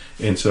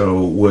 And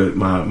so what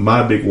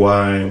my big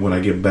why when I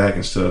get back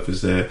and stuff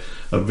is that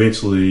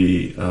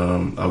eventually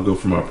I'll go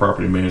for my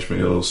property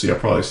management LLC. I'll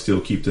probably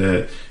still keep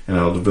that, and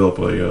I'll develop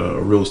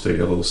a real estate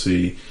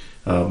LLC.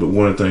 But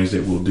one of the things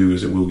that we'll do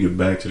is that we'll give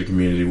back to the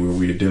community, where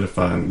we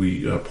identify and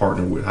we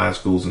partner with high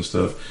schools and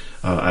stuff.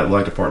 I'd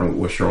like to partner with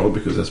West Charlotte,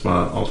 because that's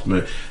my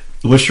ultimate.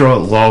 West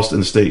Charlotte lost in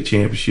the state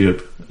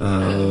championship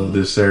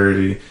this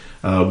Saturday.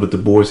 But the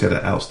boys had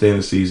an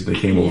outstanding season. They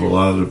came over a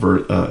lot of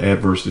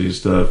adversity and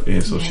stuff.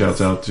 And so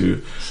shouts out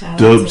to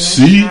Dub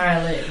C.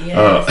 Charlotte.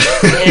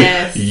 Yes.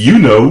 Yes. You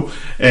know.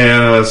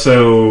 And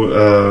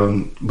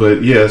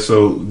but yeah,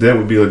 so that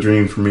would be a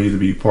dream for me to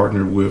be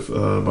partnered with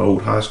my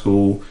old high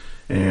school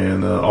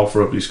and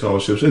offer up these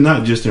scholarships, and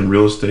not just in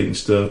real estate and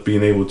stuff,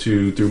 being able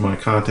to, through my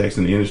contacts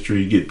in the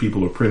industry, get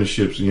people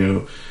apprenticeships,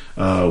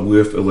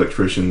 with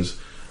electricians,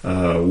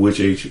 with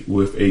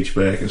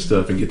HVAC and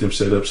stuff, and get them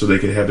set up so they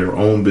can have their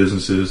own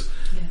businesses,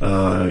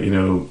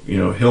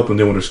 helping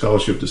them with a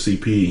scholarship to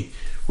CP,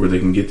 where they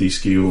can get these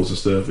skills and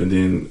stuff, and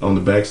then on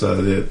the backside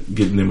of that,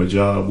 getting them a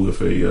job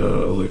with a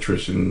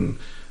electrician,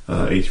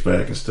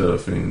 HVAC and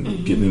stuff,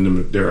 and getting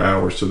them their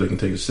hours so they can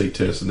take a state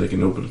test and they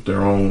can open up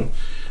their own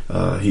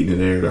heating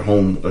and air, their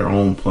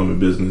own plumbing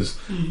business,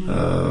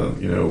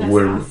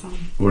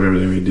 whatever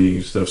they may do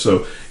and stuff.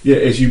 So yeah,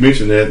 as you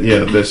mentioned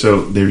that,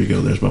 so there you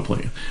go. There's my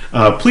plan.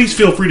 Please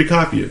feel free to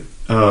copy it.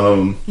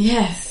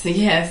 Yes.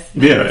 Yeah,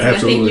 absolutely. I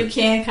think you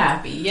can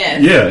copy.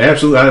 Yes. Yeah,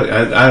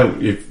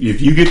 absolutely.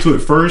 If you get to it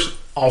first,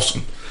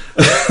 awesome.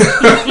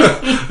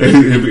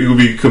 it will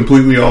be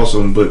completely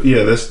awesome. But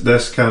yeah,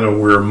 that's kind of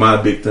where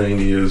my big thing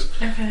is,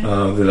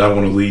 that I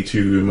want to lead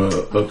to in my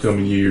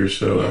upcoming years.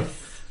 So yes.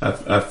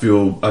 I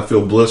feel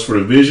blessed for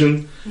the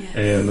vision, yes.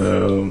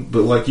 And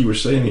but like you were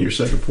saying in your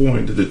second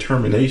point, the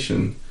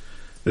determination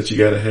that you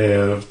got to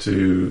have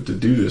to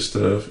do this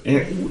stuff,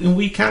 and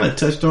we kind of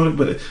touched on it,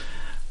 but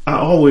I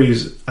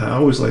always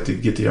like to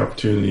get the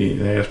opportunity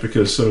and ask,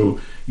 because so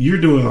you're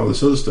doing all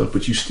this other stuff,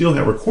 but you still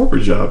have a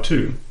corporate job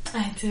too.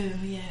 I do,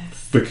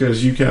 yes.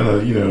 Because you kind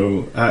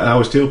of, I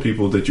always tell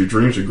people that your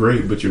dreams are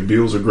great, but your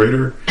bills are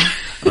greater.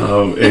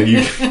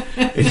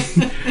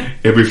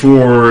 And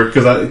before,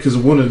 because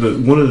one of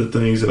the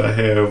things that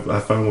I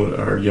find with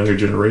our younger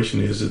generation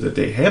is that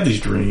they have these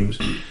dreams,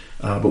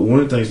 but one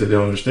of the things that they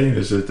don't understand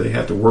is that they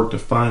have to work to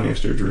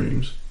finance their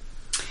dreams.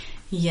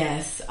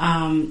 Yes.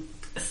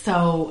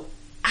 So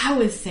I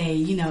would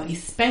say,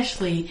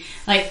 especially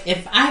like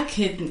if I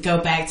could go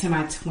back to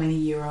my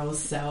 20-year-old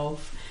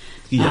self.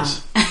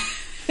 Yes.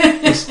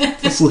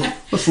 Let's look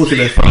at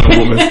that fine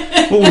woman.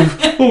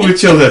 What would we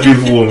tell that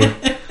beautiful woman?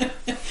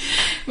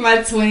 My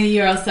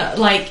 20-year-old self,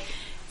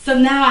 so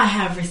now I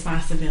have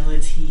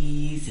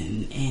responsibilities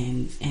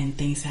and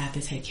things I have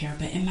to take care of.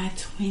 But in my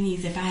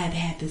 20s, if I had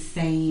had the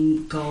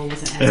same goals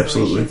and aspirations,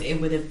 absolutely,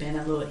 it would have been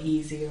a little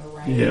easier,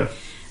 right? Yeah.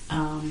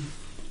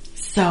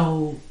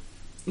 So,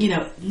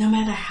 no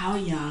matter how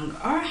young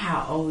or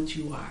how old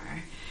you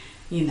are,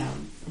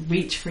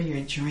 reach for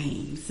your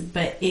dreams.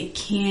 But it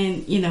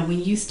can,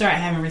 when you start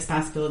having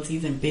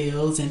responsibilities and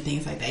bills and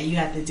things like that, you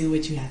have to do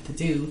what you have to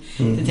do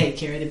to take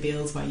care of the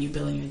bills while you're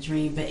building your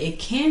dream. But it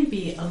can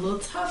be a little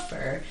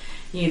tougher,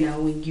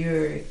 when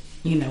you're,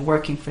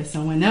 working for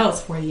someone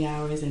else 40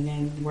 hours and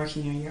then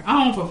working on your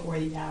own for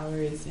 40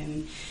 hours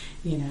and,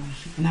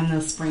 and I'm no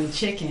spring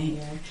chicken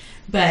here,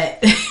 but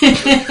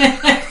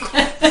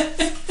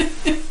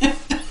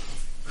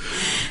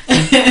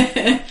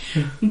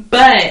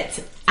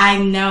but I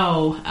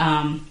know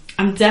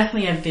I'm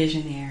definitely a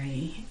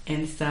visionary,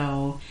 and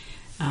so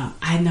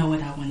I know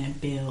what I want to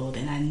build,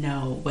 and I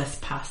know what's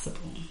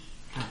possible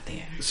out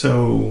there.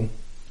 So,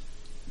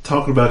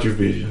 talking about your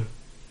vision,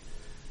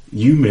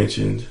 you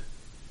mentioned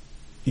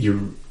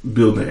you're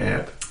building an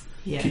app.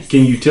 Yes.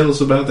 Can you tell us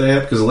about the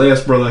app? Because the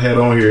last brother I had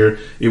on here,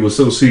 it was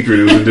so secret,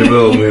 it was in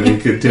development, and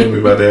he couldn't tell me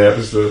about the app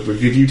and stuff. But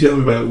could you tell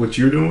me about what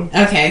you're doing?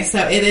 Okay, so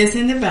it is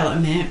in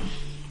development.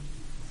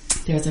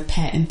 There's a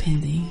patent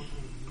pending.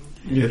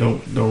 Yeah,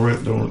 don't worry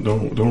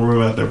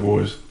about that,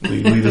 boys.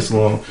 Leave this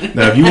alone.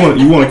 Now, if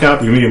you want to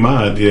copy me and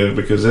my idea,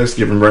 because that's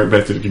giving right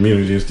back to the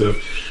community and stuff.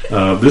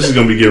 This is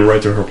going to be getting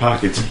right to her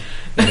pockets.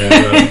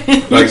 And,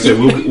 like I said,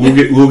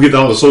 we'll get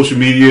all the social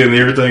media and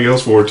everything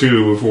else for her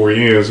too before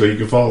we end, so you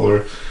can follow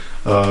her.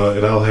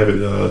 And I'll have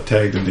it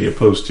tagged in the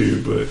post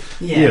too. But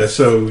yes. Yeah,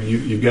 so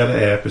you've got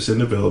an app. It's in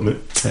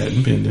development,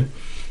 patent pending.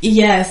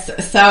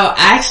 Yes. So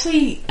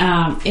actually,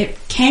 it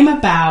came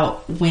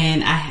about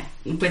when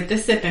with the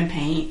Sip and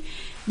Paint,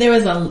 there were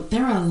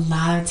a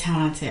lot of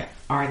talented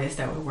artists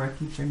that were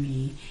working for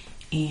me,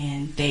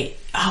 and they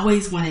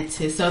always wanted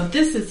to. So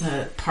this is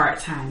a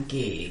part-time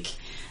gig,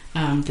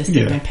 the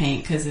Sip and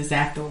Paint, because it's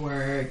after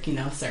work,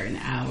 certain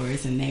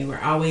hours, and they were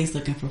always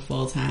looking for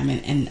full-time.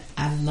 And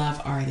I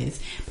love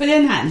artists, but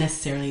they're not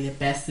necessarily the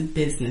best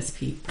business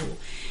people.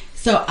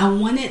 So I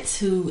wanted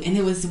to, and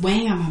it was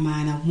weighing on my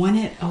mind, I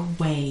wanted a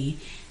way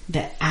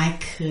that I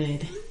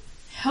could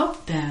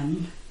help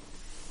them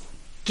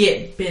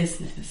get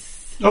business.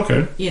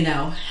 Okay.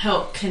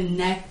 Help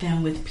connect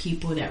them with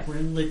people that were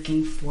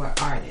looking for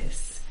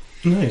artists.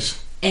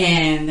 Nice.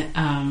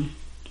 And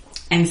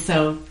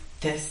so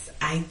this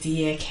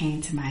idea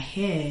came to my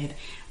head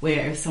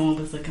where if someone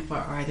was looking for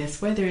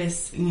artists, whether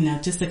it's,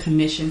 just a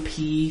commission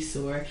piece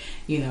or,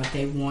 if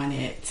they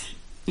wanted,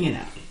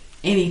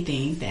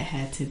 anything that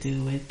had to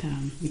do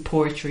with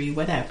poetry,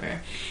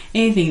 whatever,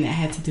 anything that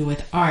had to do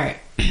with art,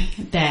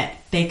 that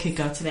they could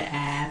go to the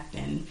app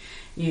and,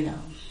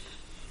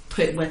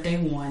 put what they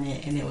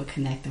wanted, and it would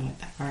connect them with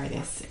the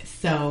artist.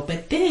 So,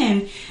 but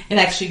then it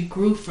actually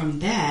grew from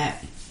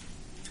that.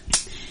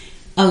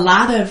 A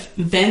lot of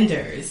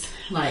vendors,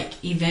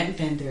 like event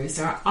vendors,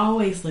 are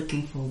always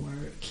looking for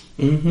work.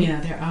 Mm-hmm. You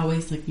know, they're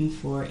always looking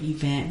for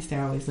events.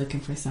 They're always looking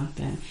for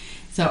something.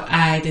 So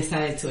I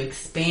decided to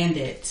expand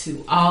it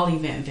to all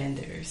event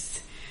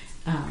vendors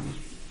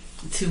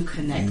to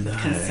connect with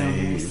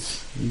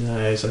consumers.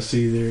 Nice. I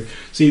see there.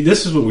 See,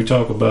 this is what we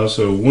talk about.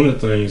 So one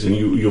of the things, and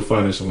you'll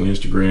find this on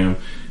Instagram,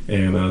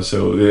 and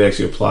so it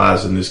actually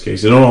applies in this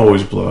case. It don't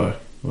always apply,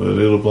 but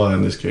it'll apply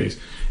in this case.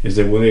 Is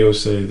that when they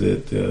always say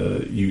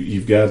that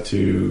you've got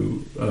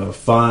to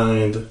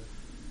find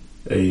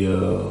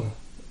a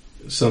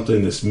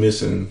something that's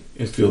missing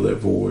and fill that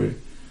void.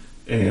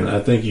 And I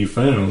think you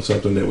found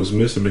something that was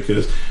missing,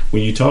 because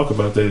when you talk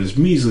about that, it's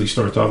immediately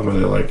start talking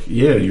about it like,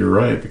 yeah, you're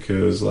right,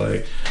 because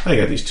like I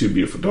got these 2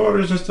 beautiful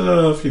daughters and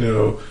stuff, you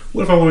know,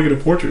 what if I want to get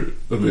a portrait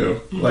of them?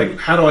 Mm-hmm. Like,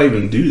 how do I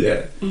even do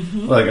that?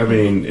 Mm-hmm. Like, I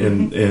mean,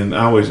 and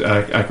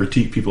I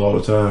critique people all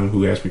the time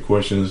who ask me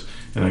questions,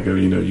 and I go,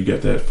 you know, you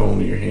got that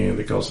phone in your hand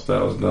that costs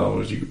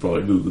 $1,000. You could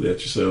probably Google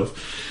that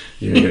yourself.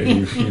 Yeah,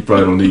 you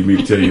probably don't need me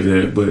to tell you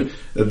that. But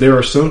there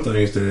are some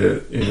things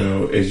that, you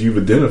know, as you've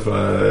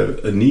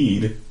identified a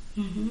need,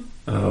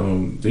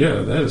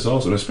 yeah, that is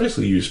awesome.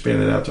 Especially you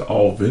expand it out to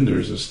all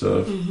vendors and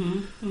stuff.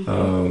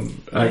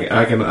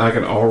 I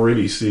can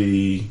already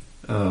see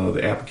the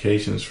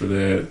applications for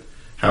that.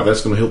 How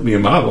that's going to help me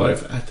in my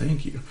life. I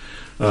thank you.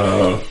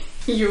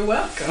 You're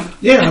welcome.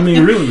 Yeah, I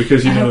mean, really,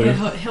 because you know, it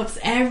helps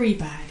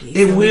everybody.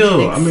 It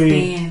will. I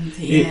mean,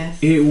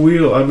 it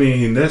will. I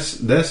mean,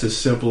 that's as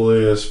simple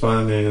as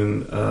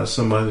finding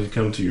somebody to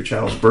come to your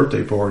child's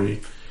birthday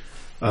party,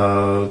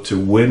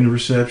 to wedding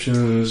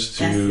receptions,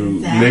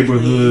 to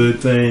neighborhood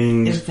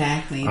things.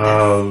 Exactly.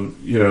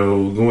 You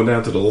know, going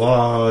down to the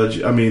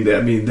lodge. I mean,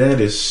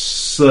 that is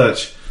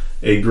such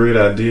a great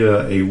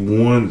idea.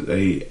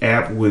 A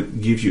app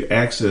would give you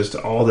access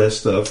to all that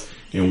stuff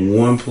in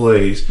one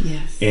place,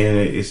 and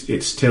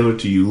it's tailored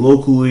to you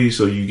locally,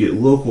 so you get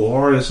local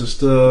artists and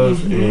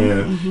stuff,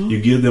 and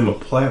you give them a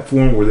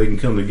platform where they can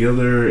come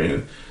together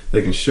and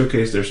they can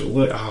showcase their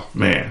select. Oh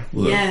man,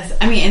 look. Yes,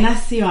 I mean, and I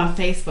see on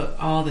Facebook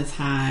all the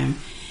time.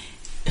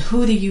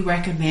 Who do you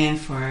recommend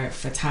for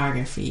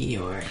photography,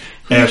 or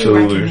who do you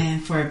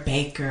recommend for a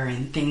baker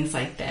and things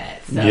like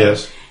that?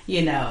 So,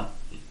 you know,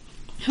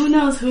 who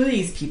knows who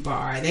these people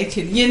are? They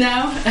could, you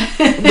know.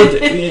 And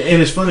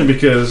it's funny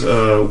because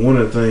one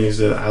of the things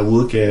that I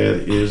look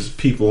at is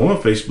people on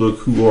Facebook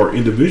who are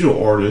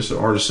individual artists or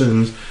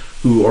artisans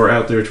who are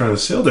out there trying to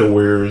sell their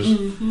wares.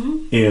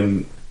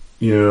 And,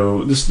 you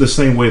know, this is the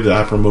same way that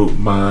I promote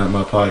my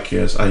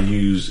podcast. I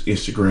use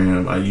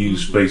Instagram. I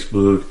use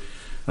Facebook.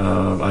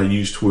 I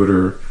use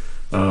Twitter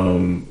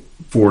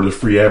for the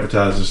free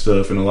advertising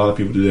stuff. And a lot of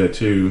people do that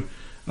too.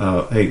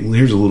 Hey,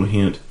 here's a little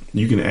hint.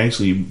 You can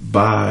actually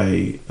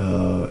buy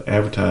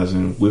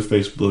advertising with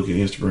Facebook and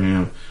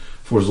Instagram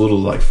for as little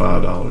as like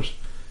 $5,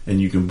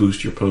 and you can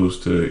boost your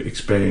post to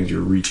expand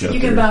your reach out there.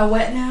 You can buy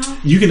what now?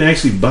 You can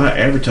actually buy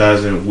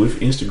advertising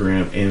with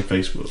Instagram and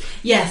Facebook.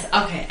 Yes.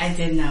 Okay. I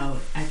did know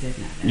that.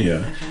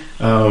 Yeah.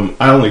 Okay.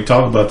 I only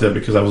talk about that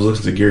because I was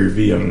listening to Gary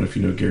Vee. I don't know if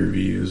you know who Gary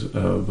Vee is,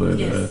 but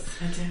yes,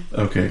 I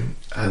do. Okay.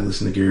 I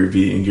listened to Gary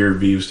Vee, and Gary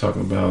Vee was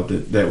talking about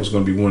that was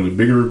going to be one of the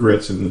bigger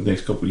regrets in the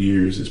next couple of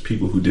years is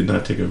people who did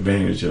not take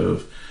advantage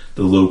of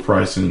the low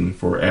pricing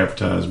for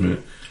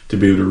advertisement to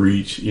be able to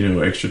reach, you know,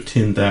 extra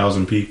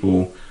 10,000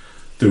 people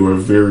through a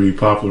very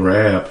popular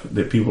app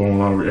that people are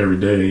on every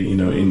day, you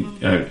know. And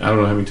I don't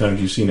know how many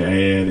times you've seen an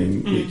ad,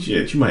 and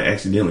you might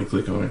accidentally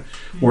click on it,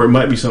 or it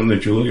might be something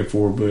that you're looking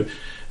for. But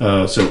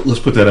so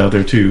let's put that out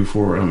there too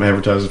for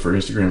advertising for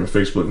Instagram and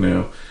Facebook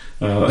now.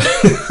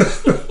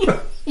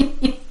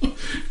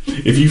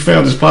 If you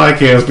found this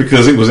podcast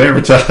because it was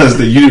advertised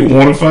that you didn't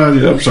want to find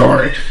it, I'm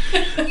sorry.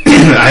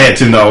 I had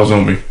 $10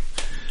 on me.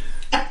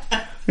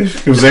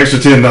 It was extra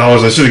 $10.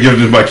 I should have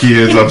given it to my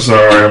kids. I'm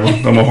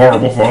sorry. I'm a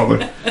horrible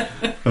father.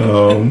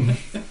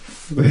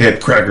 They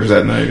had crackers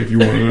that night, if you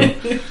want to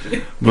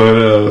know.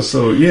 But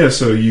so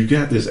you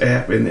got this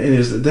app, and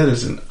that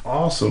is an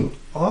awesome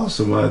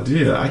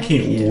idea. I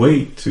can't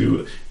wait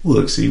to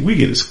look. See, we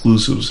get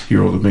exclusives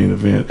here on the Main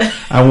Event.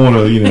 I want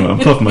to, you know, I'm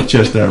puffing my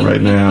chest out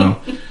right now.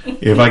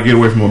 If I get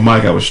away from a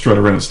mic, I would strut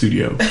around the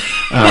studio.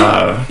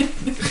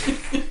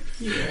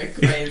 You're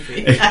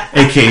crazy.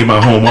 AKA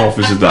my home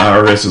office if the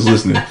IRS is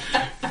listening.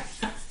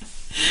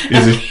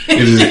 It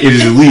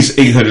is at least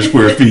 800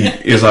 square feet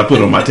as I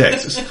put on my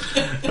taxes.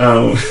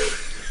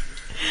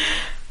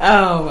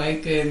 Oh my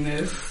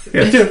goodness!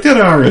 Yeah, tell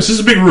the IRS. It's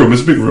a big room.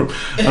 It's a big room.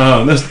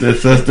 That's the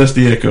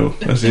echo.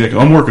 That's the echo.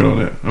 I'm working on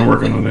that.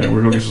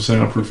 We're gonna get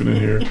some soundproofing in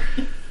here.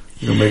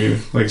 We're gonna make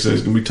it, like I said,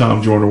 it's gonna be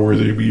Tom Joyner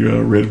worthy. It'll be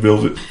Red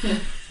Velvet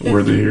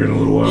worthy here in a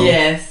little while.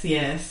 Yes.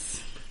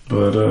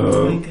 But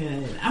doing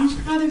good. I'm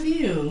proud of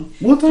you.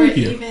 Well, thank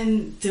you.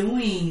 Even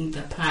doing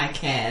the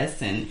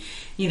podcast, and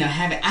you know,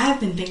 I've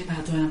been thinking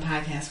about doing a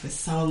podcast for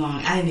so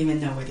long. I didn't even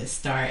know where to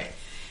start.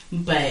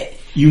 But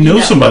you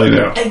know somebody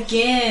now.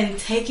 Again,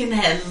 taking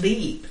that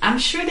leap. I'm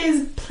sure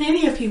there's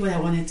plenty of people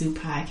that want to do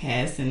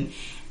podcasts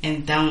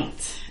and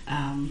don't,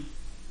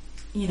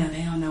 they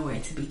don't know where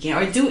to begin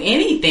or do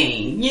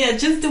anything.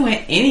 Just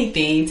doing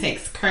anything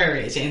takes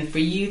courage, and for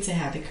you to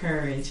have the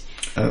courage.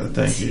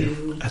 Thank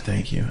you. I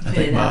thank you. I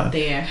think out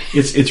there.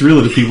 It's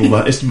really the people.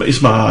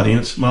 It's my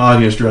audience. My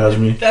audience drives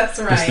me. That's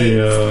right.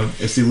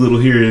 It's the little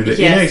here and there.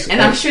 Yes,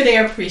 and I'm sure they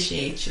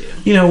appreciate you.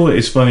 You know what?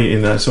 It's funny,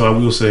 and so I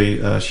will say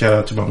shout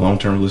out to my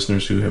long-term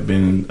listeners who have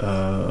been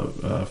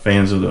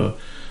fans of the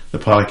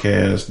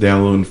podcast,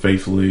 downloading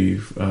faithfully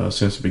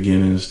since the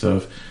beginning and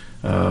stuff.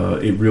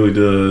 It really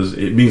does.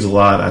 It means a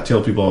lot. I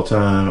tell people all the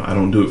time, I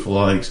don't do it for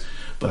likes,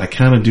 but I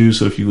kind of do.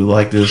 So if you would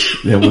like this,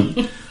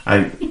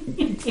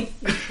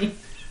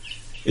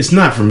 it's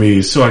not for me.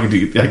 It's so I can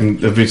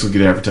eventually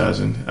get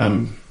advertising.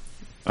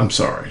 I'm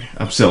sorry.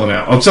 I'm selling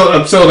out. I'm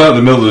selling out in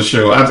the middle of the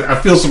show. I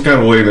feel some kind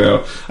of way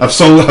now. I've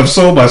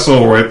sold my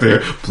soul right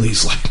there.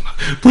 Please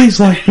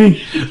like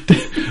me.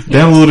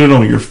 Download it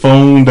on your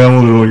phone.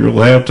 Download it on your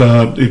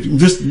laptop.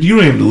 You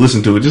don't have to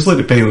listen to it. Just let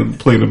it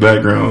play in the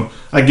background.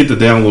 I get the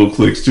download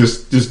clicks.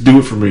 Just do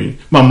it for me.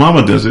 My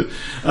mama does it.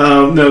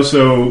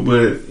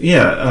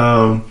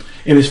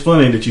 And it's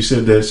funny that you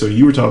said that. So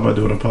you were talking about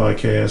doing a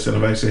podcast, and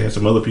I've actually had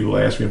some other people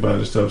ask me about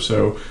this stuff.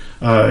 So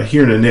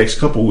here in the next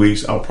couple of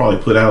weeks, I'll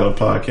probably put out a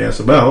podcast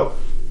about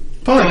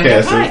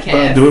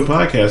podcasting, doing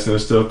podcasting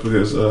and stuff,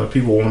 because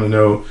people want to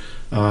know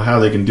how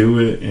they can do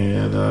it.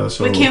 And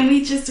but can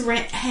we just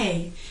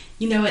hey,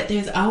 you know what?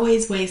 There's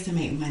always ways to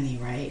make money,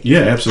 right? Yeah,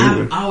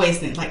 absolutely. I'm always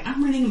thinking, like,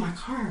 I'm running my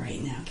car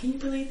right now. Can you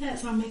believe that?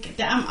 So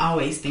I'm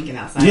always thinking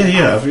outside.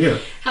 Yeah.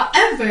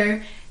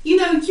 However, you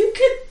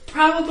could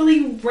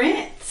probably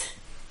rent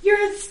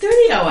your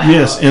studio out.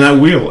 Yes, and I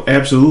will.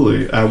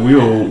 Absolutely. I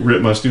will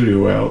rent my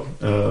studio out.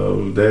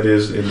 That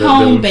is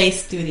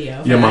home-based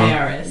studio for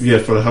IRS. Yeah,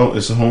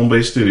 it's a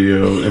home-based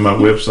studio, and my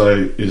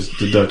website is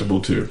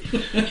deductible too.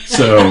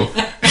 So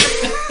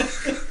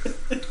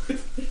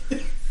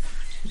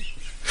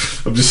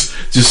I'm just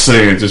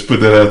saying, just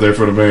put that out there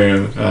for the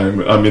man.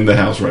 I'm in the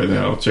house right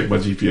now. Check my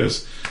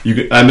GPS.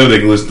 I know they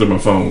can listen to my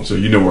phone, so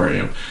you know where I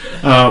am.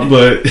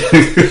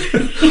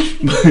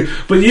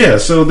 But yeah,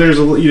 so there's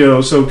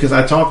because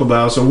I talk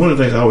about, so one of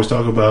the things I always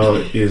talk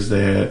about is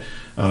that,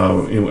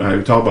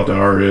 I talk about the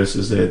IRS,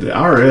 is that the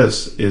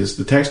IRS is,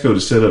 the tax code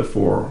is set up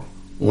for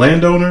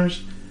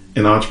landowners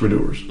and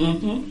entrepreneurs.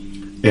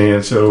 Mm-hmm.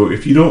 And so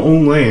if you don't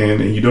own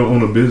land and you don't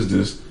own a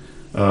business,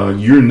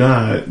 you're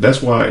not,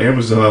 that's why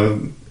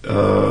Amazon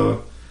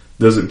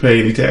doesn't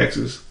pay any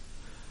taxes.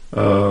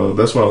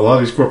 That's why a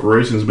lot of these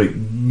corporations make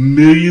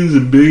millions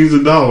and billions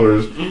of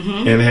dollars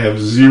and have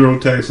zero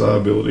tax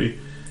liability.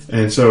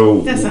 And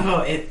so that's a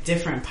whole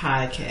different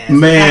podcast.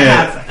 Man,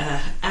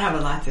 I have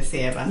a lot to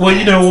say about that. Well,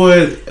 you know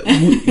what?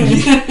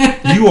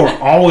 You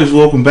are always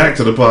welcome back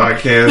to the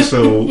podcast.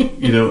 So,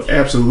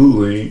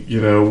 absolutely,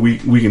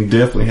 we can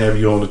definitely have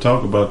you on to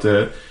talk about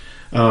that.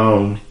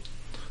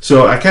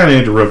 So I kind of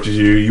interrupted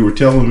you. You were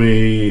telling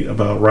me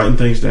about writing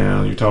things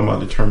down. You're talking about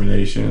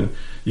determination.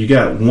 You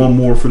got one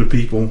more for the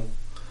people?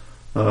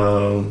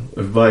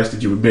 Advice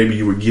that you would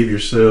give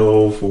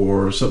yourself,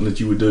 or something that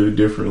you would do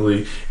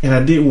differently. And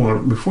I did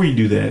want to, before you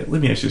do that,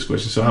 let me ask you this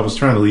question. So I was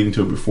trying to lead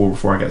into it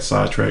before I got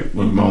sidetracked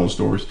with my own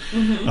stories.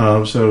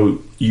 Mm-hmm.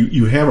 So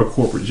you have a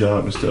corporate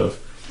job and stuff.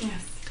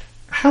 Yes.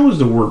 How was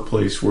the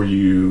workplace for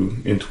you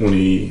in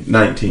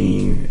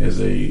 2019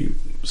 as a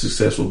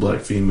successful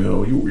black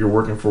female? You're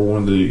working for one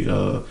of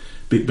the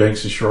big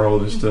banks in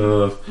Charlotte and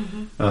stuff.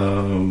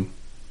 Mm-hmm.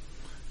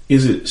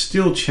 Is it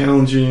still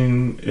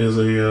challenging as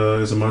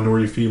a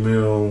minority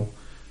female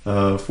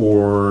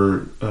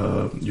for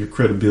your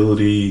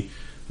credibility,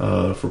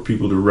 for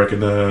people to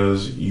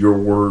recognize your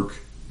work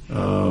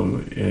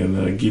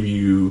and give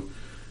you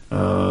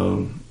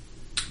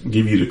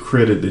the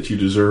credit that you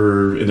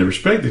deserve and the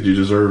respect that you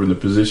deserve in the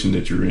position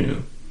that you're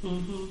in?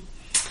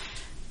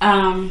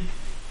 Mm-hmm.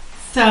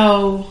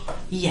 So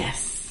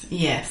yes,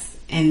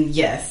 and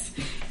yes.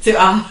 To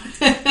all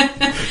that.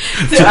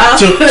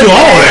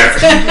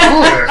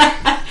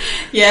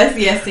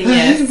 Yes, and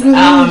yes.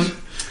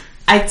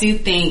 I do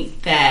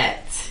think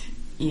that,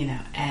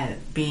 as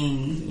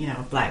being,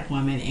 a black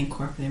woman in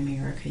corporate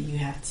America, you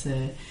have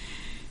to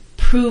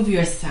prove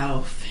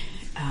yourself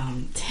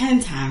 10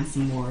 times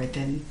more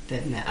than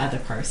the other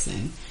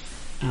person.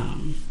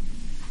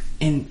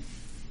 And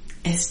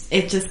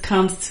it just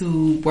comes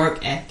to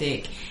work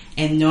ethic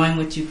and knowing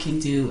what you can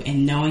do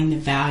and knowing the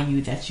value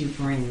that you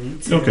bring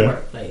to the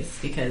workplace,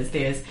 because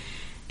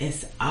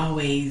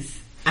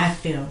I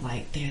feel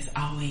like there's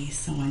always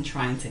someone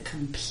trying to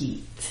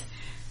compete,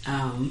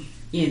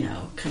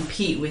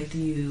 compete with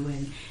you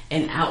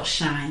and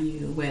outshine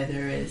you,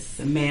 whether it's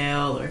a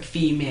male or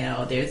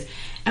female.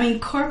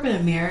 Corporate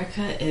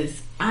America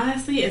is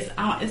honestly, it's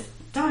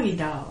doggy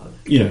dog.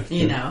 Yeah.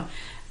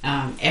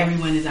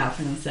 Everyone is out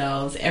for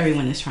themselves.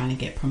 Everyone is trying to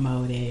get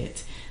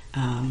promoted.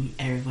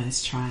 Everyone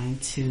is trying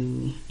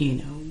to,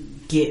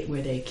 get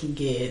where they can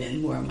get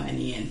and more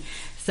money. And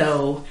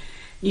so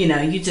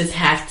you just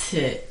have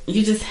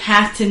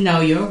to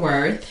know your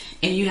worth,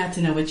 and you have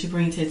to know what you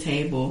bring to the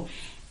table.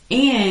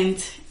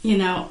 And,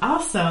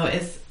 also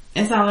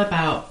it's all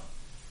about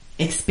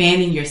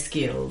expanding your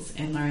skills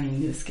and learning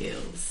new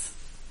skills.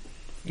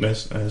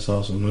 That's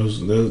awesome.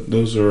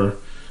 Those are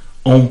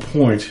on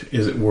point,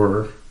 as it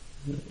were.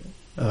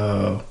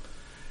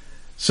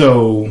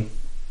 So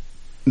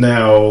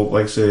now,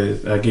 like I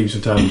said, I gave you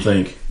some time to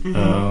think.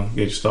 Get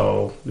your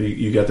stall.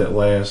 You got that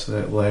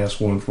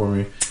last one for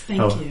me.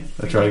 Thank you.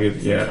 I try to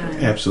get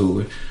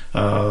absolutely.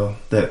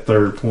 That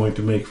third point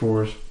to make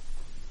for us.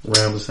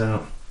 Round us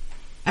out.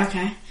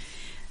 Okay.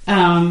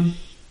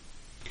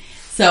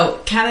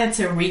 So, kind of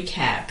to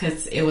recap,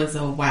 because it was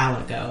a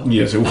while ago.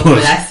 Yes, it was.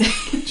 What I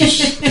said.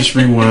 just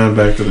rewind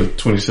back to the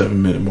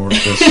 27-minute mark.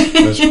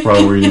 That's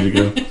probably where you need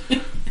to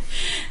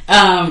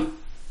go.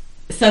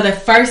 So the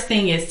first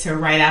thing is to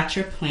write out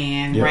your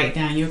plan, Yep. write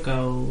down your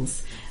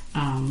goals.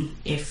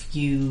 If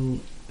you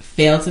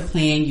fail to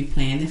plan, you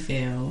plan to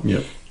fail.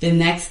 Yep. The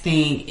next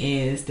thing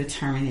is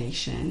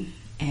determination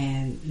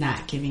and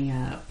not giving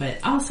up. But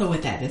also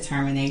with that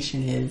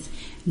determination is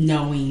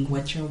knowing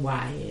what your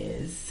why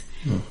is,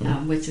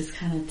 which is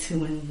kind of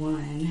 2 in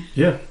 1.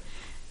 Yeah.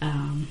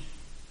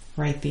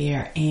 Right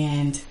there.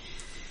 And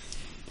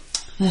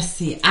let's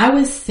see, I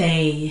would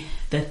say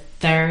the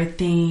third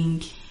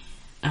thing,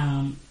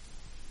 and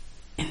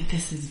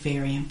this is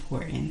very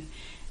important,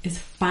 is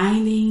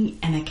finding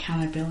an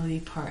accountability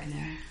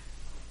partner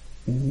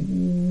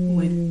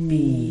would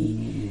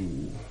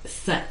be,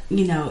 so,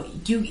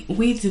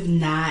 we do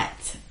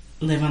not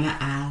live on an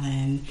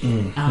island,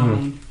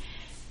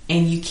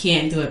 and you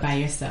can't do it by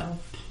yourself.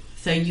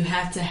 So you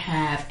have to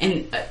have,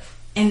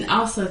 and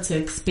also to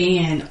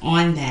expand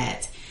on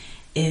that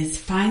is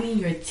finding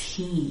your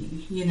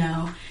team,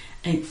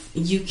 and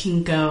you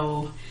can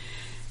go,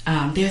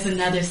 there's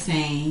another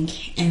saying,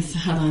 and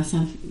hold on,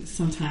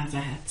 sometimes I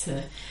have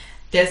to,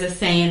 there's a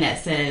saying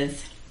that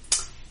says,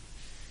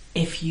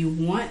 if you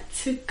want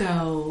to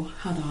go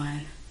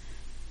further,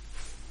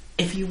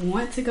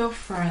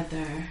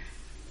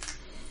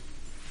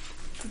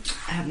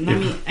 I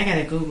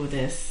gotta Google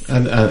this.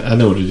 I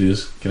know what it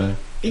is. Can I?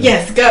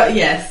 Yes, go.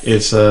 Yes.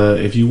 It's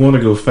if you want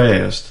to go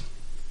fast,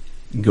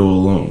 go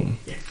alone.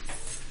 Yes.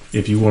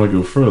 If you want to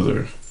go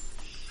further,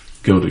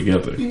 go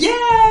together.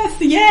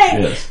 Yes.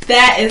 Yes.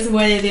 That is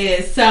what it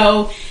is.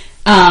 So,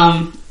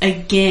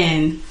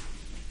 again,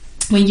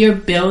 when you're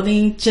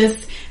building,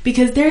 just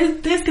because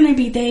there's going to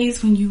be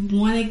days when you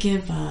want to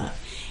give up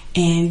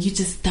and you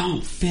just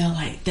don't feel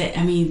like that.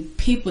 I mean,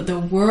 the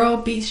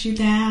world beats you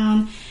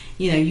down.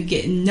 You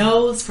get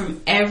no's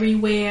from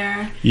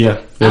everywhere.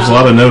 Yeah, there's a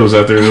lot of no's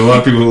out there. There's a lot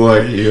of people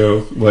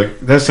like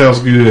that sounds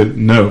good.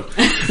 No.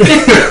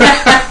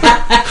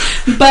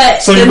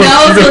 But so the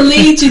no's will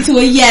lead you to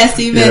a yes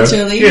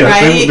eventually,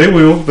 right? They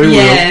will.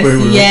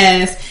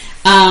 Yes.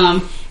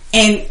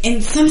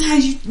 And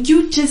sometimes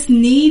you just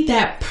need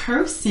that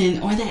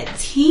person or that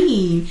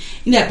team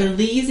that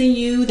believes in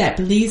you, that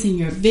believes in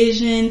your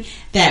vision,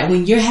 that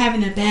when you're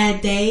having a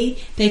bad day,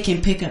 they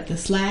can pick up the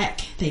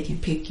slack, they can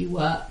pick you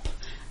up,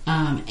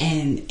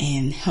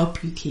 and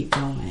help you keep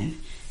going.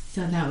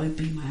 So that would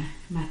be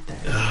my third.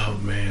 Oh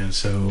man,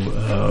 so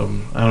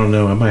I don't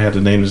know. I might have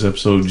to name this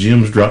episode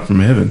 "Gems Dropped from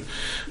Heaven."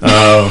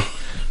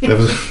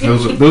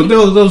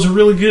 Those are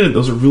really good.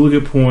 Those are really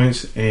good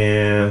points.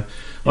 And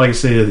like I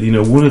said,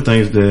 one of the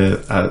things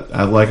that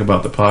I like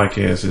about the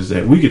podcast is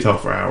that we could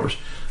talk for hours.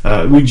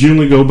 We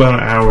generally go about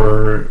an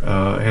hour.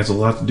 It has a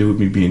lot to do with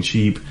me being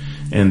cheap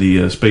and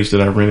the space that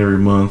I rent every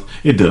month.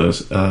 It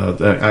does.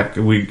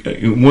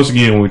 Once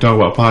again, when we talk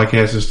about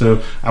podcasts and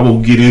stuff, I will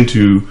get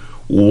into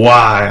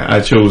why I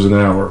chose an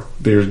hour.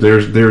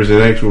 There's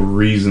an actual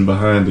reason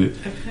behind it.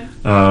 Okay.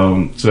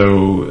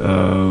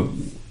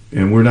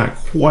 And we're not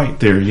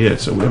quite there yet.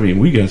 So, I mean,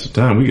 we got some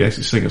time. We can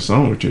actually sing a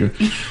song or two.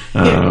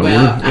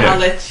 I'll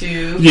let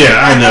you. Yeah,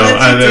 I know.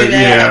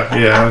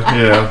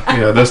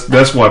 Yeah.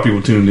 That's why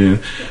people tuned in.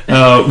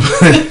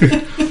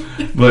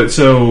 But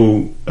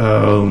so,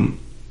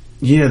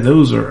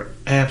 those are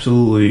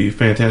absolutely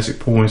fantastic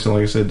points. And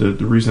like I said,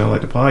 the reason I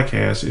like the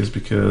podcast is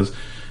because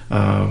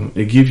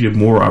it gives you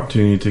more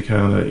opportunity to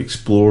kind of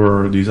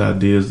explore these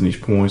ideas and these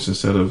points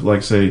instead of,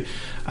 like, say,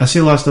 I see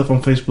a lot of stuff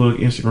on Facebook,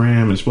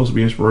 Instagram, and it's supposed to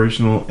be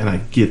inspirational, and I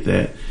get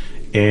that.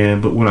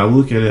 But when I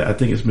look at it, I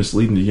think it's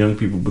misleading to young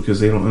people because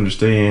they don't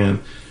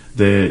understand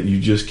that you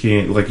just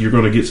can't, like, you're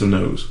going to get some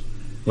no's.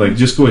 Like,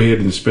 just go ahead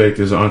and expect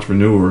as an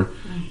entrepreneur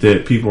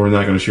that people are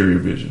not going to share your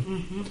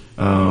vision.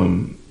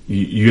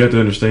 You have to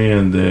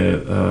understand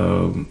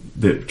that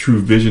that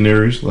true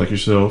visionaries like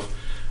yourself,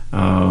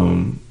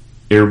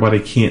 everybody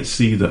can't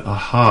see the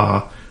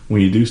aha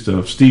when you do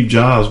stuff. Steve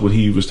Jobs, when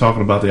he was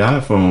talking about the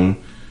iPhone,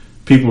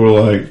 people were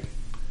like,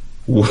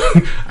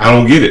 I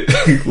don't get it.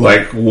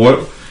 Like,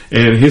 what?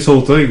 And his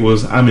whole thing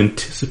was, I'm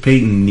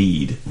anticipating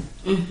need.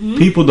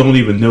 People don't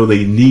even know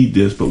they need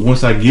this, but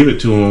once I give it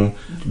to them,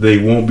 they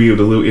won't be able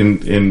to look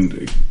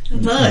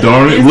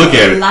darn it, look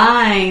at it.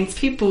 Lines.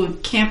 People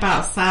camp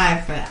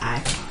outside for the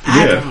iPhone.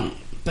 I don't,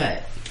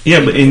 but Yeah,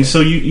 and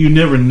so you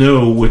never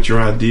know what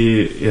your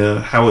idea,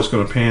 how it's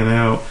going to pan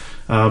out,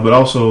 but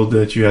also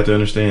that you have to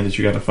understand that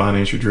you got to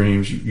finance your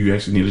dreams. You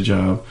actually need a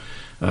job.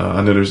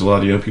 I know there's a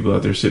lot of young people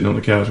out there sitting on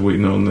the couch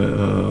waiting on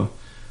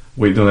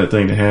that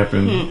thing to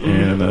happen.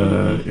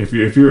 And if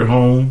you're at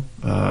home,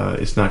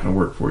 it's not going to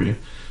work for you.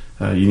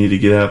 You need to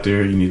get out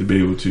there. You need to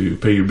be able to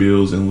pay your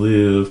bills and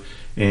live.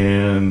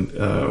 And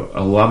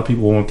a lot of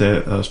people want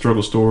that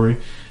struggle story,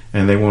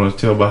 and they want to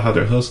tell about how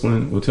they're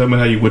hustling. Well, tell me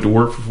how you went to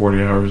work for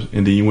 40 hours,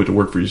 and then you went to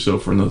work for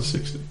yourself for another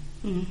 60.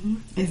 Mm-hmm.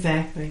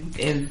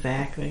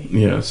 Exactly.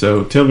 Yeah.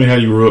 So tell me how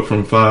you were up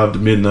from 5 to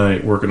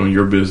midnight working on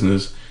your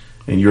business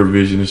and your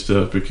vision and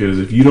stuff. Because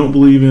if you don't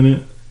believe in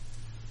it,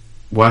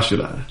 why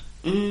should I?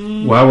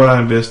 Mm-hmm. Why would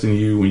I invest in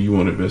you when you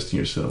want to invest in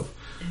yourself?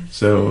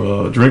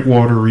 So drink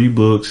water, read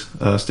books,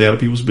 stay out of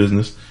people's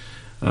business.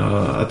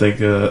 I think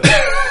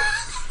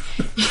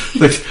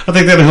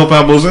that'll help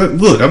out most.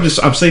 Look,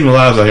 I'm saving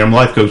lives out here. I'm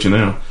life coaching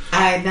now.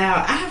 I know.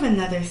 I have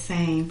another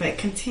saying, but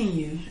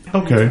continue.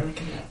 Okay.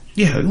 Look it up.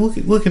 Yeah,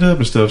 look it up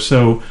and stuff.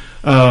 So,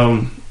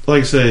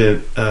 like I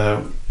said,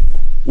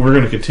 we're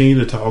going to continue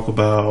to talk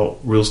about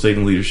real estate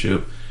and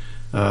leadership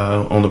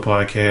on the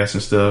podcast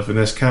and stuff, and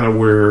that's kind of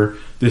where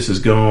this has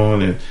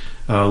gone. And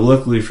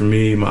luckily for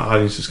me, my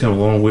audience has come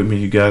along with me.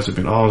 You guys have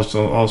been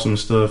awesome and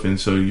stuff, and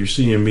so you're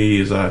seeing me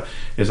as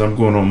I'm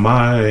going on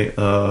my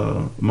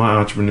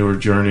entrepreneur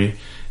journey.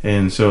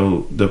 And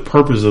so the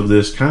purpose of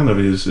this kind of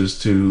is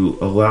to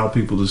allow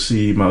people to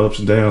see my ups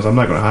and downs. I'm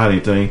not going to hide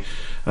anything.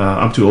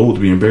 I'm too old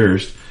to be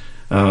embarrassed.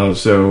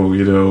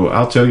 So,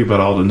 I'll tell you about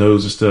all the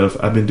no's and stuff.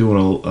 I've been doing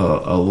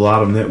a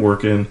lot of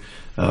networking,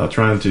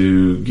 trying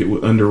to get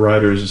with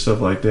underwriters and stuff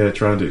like that,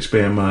 trying to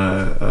expand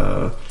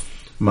my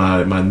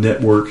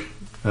network,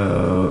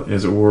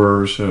 as it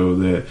were, so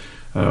that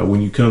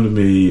when you come to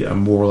me,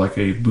 I'm more like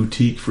a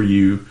boutique for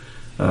you.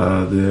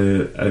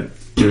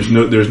 There's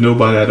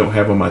nobody I don't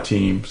have on my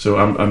team, so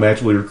I'm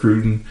actually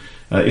recruiting.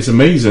 It's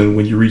amazing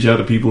when you reach out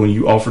to people and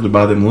you offer to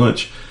buy them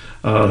lunch.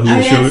 Who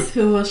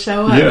will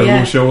show up? Yeah, who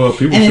will show up?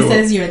 People and show it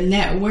says up. Your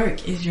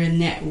network is your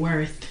net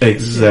worth.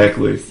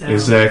 Exactly.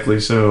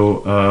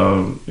 So,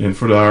 and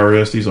for the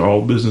IRS, these are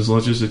all business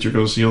lunches that you're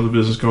going to see on the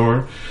business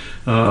card.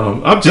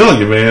 I'm telling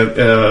you, man.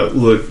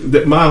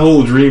 Look, my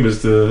whole dream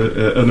is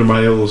to under my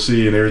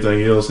LLC and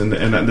everything else, and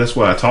that's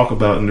why I talk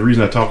about it. And the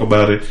reason I talk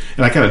about it,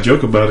 and I kind of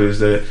joke about it, is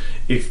that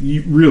if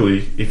you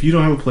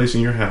don't have a place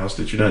in your house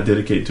that you're not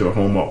dedicated to a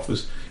home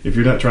office, if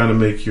you're not trying to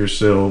make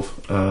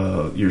yourself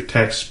your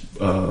tax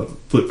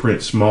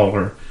footprint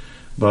smaller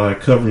by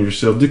covering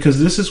yourself, because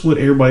this is what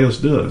everybody else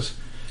does.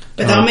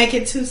 But don't make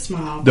it too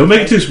small. Don't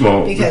make it too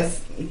small.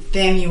 Because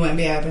then you wouldn't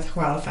be able to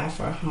qualify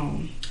for a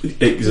home.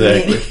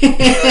 Exactly.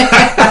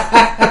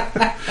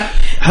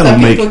 I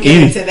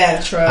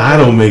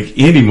don't make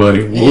any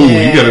money. Whoa,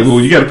 yes.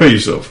 You gotta pay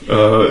yourself.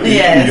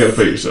 Yes. You gotta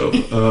pay yourself.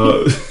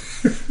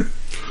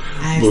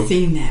 I've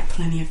seen that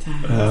plenty of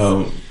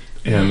times.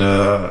 And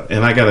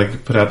I gotta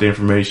put out the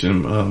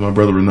information. My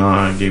brother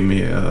Renan gave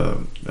me a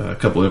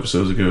couple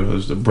episodes ago. It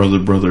was the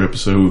brother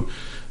episode.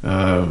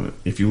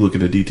 If you look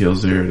at the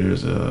details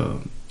there's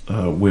a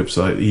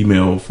website,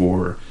 email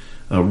for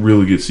a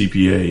really good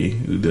CPA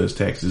who does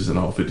taxes in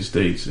all 50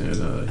 states,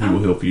 and he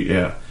will help you.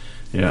 Yeah.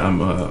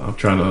 I'm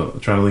trying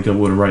to link up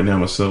with him right now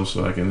myself,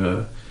 so I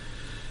can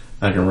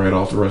write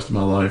off the rest of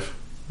my life.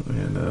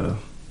 And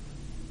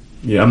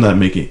I'm not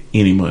making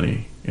any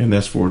money, and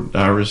that's for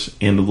Iris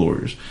and the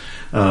lawyers.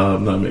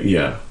 I'm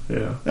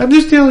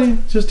just telling you.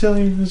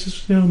 It's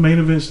just main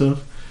event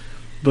stuff.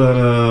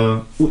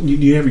 But do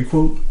you have your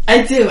quote?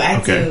 I do.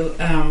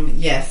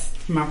 Yes,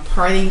 my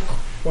parting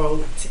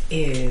quote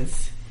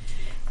is,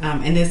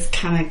 and this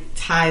kind of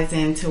ties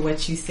into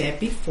what you said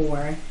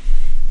before.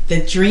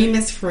 The dream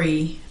is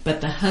free, but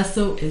the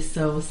hustle is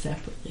sold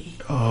separately.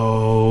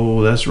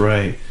 Oh, that's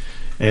right.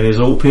 And as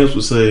old pimps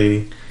would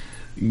say,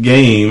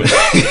 game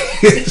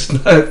is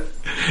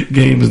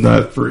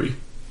not free.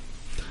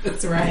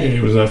 That's right.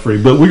 Game is not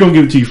free. But we're going to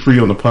give it to you free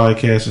on the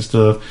podcast and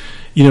stuff.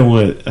 You know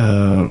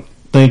what?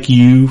 Thank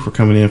you for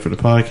coming in for the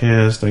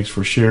podcast. Thanks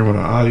for sharing with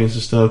our audience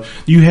and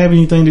stuff. Do you have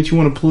anything that you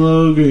want to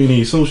plug?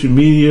 Any social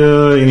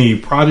media? Any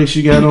projects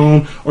you got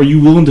on? Are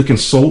you willing to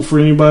consult for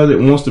anybody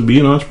that wants to be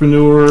an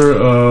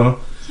entrepreneur?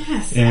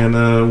 Yes. And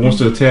wants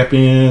to tap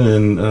in,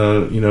 and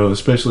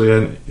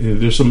especially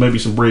there's maybe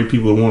some brave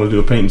people that want to do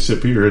a paint and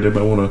sip here. They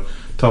might want to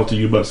talk to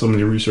you about some of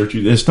the research.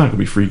 It's not going to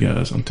be free,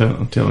 guys. I'm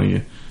telling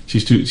you.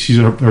 She's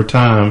her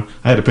time.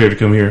 I had to pay her to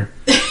come here.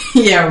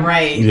 Yeah,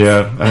 right.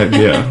 Yeah,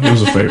 it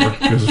was a favor.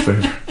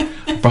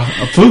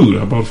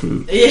 I bought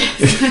food.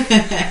 Yes.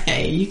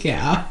 Hey, you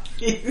can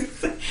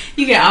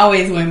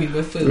always win me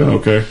with food.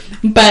 Okay.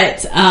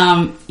 But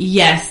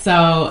yes,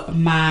 so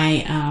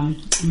my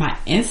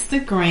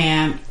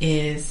Instagram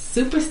is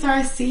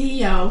Superstar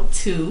CEO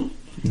 2.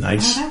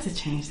 Nice. I'll have to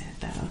change that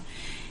though.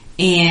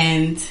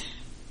 And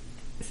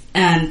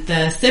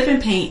the Sip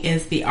and Paint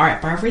is The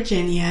Art by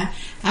Virginia.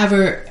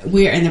 However,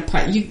 we're in the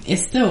part.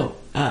 It's still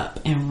up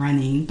and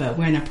running, but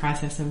we're in the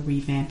process of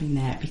revamping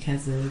that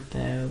because of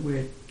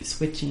we're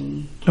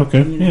switching.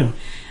 Okay, yeah.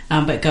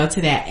 But go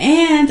to that.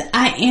 And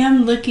I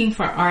am looking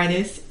for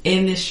artists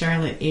in the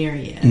Charlotte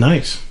area.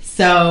 Nice.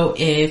 So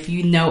if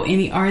you know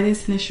any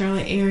artists in the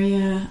Charlotte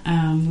area,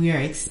 we are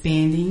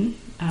expanding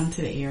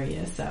to the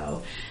area.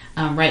 So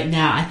right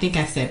now, I think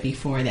I said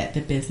before that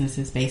the business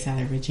is based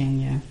out of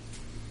Virginia.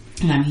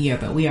 And I'm here,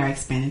 but we are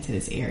expanding to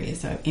this area.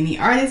 So if any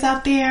artists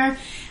out there,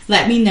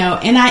 let me know.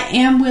 And I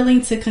am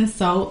willing to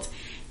consult.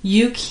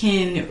 You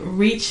can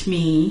reach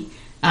me.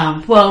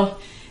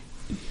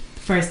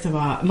 First of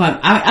all,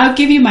 I'll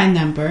give you my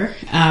number,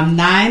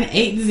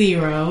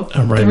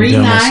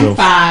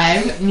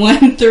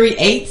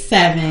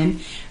 980-395-1387.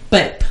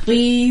 But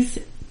please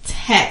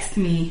text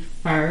me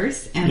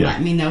first and let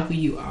me know who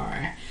you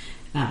are,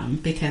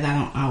 because I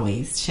don't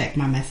always check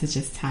my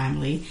messages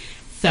timely.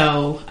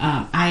 So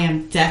I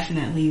am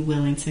definitely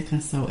willing to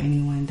consult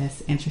anyone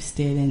that's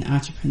interested in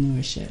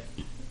entrepreneurship.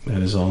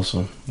 That is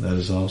awesome. That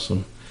is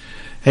awesome.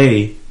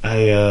 Hey,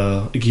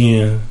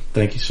 again,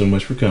 thank you so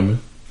much for coming.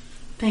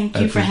 Thank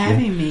you for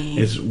having me.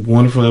 It's a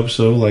wonderful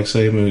episode. Like I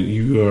say,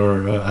 you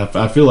are.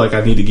 I feel like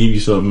I need to give you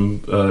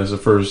something as a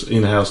first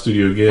in-house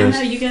studio guest.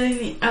 I know you got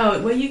any.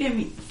 Oh, well, you gave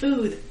me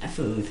food.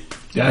 Food.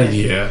 Yeah. I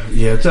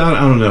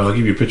don't know. I'll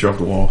give you a picture off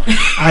the wall.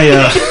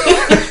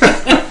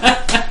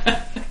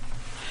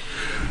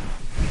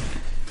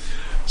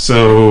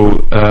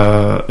 So,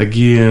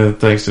 again,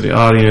 thanks to the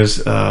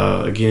audience.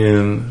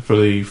 Again, for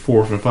the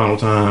fourth and final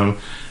time,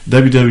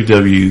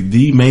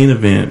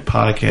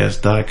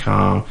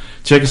 www.themaineventpodcast.com.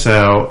 Check us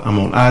out. I'm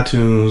on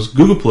iTunes,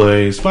 Google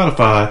Play,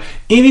 Spotify,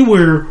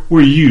 anywhere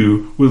where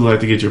you would like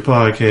to get your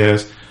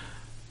podcast.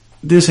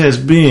 This has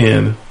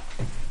been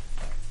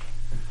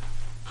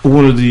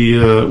one of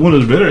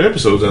the better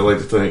episodes, I like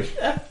to think.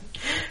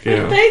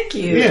 Yeah. Thank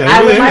you. Yeah,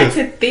 I would like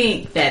to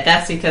think that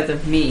that's because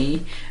of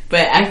me,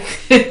 but I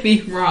could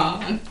be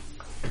wrong.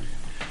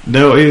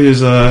 No, it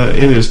is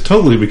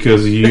totally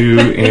because of you,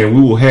 and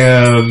we will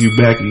have you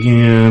back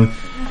again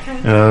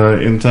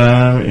in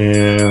time.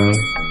 And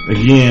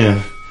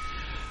again,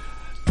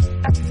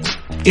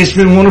 it's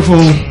been wonderful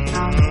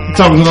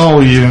talking to all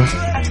of you.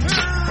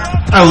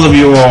 I love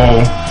you all.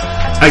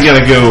 I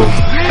gotta go.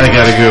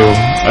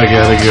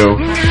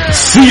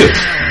 See ya.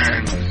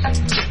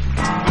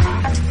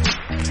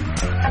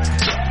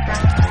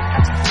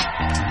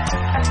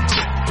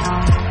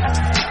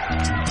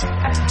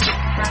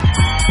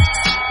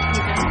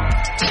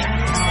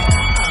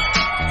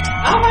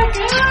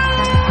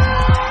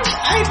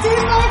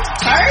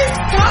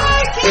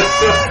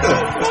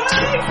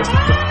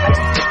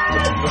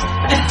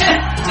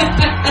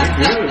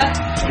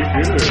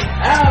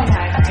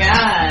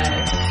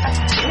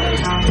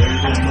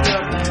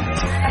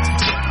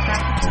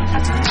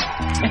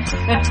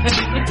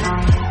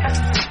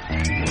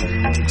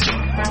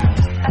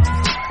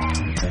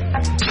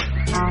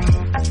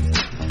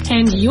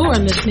 And you're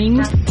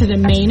listening to The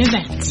Main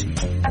Event.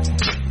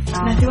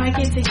 Now, do I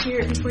get to hear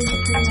it before you put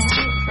it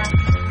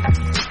out?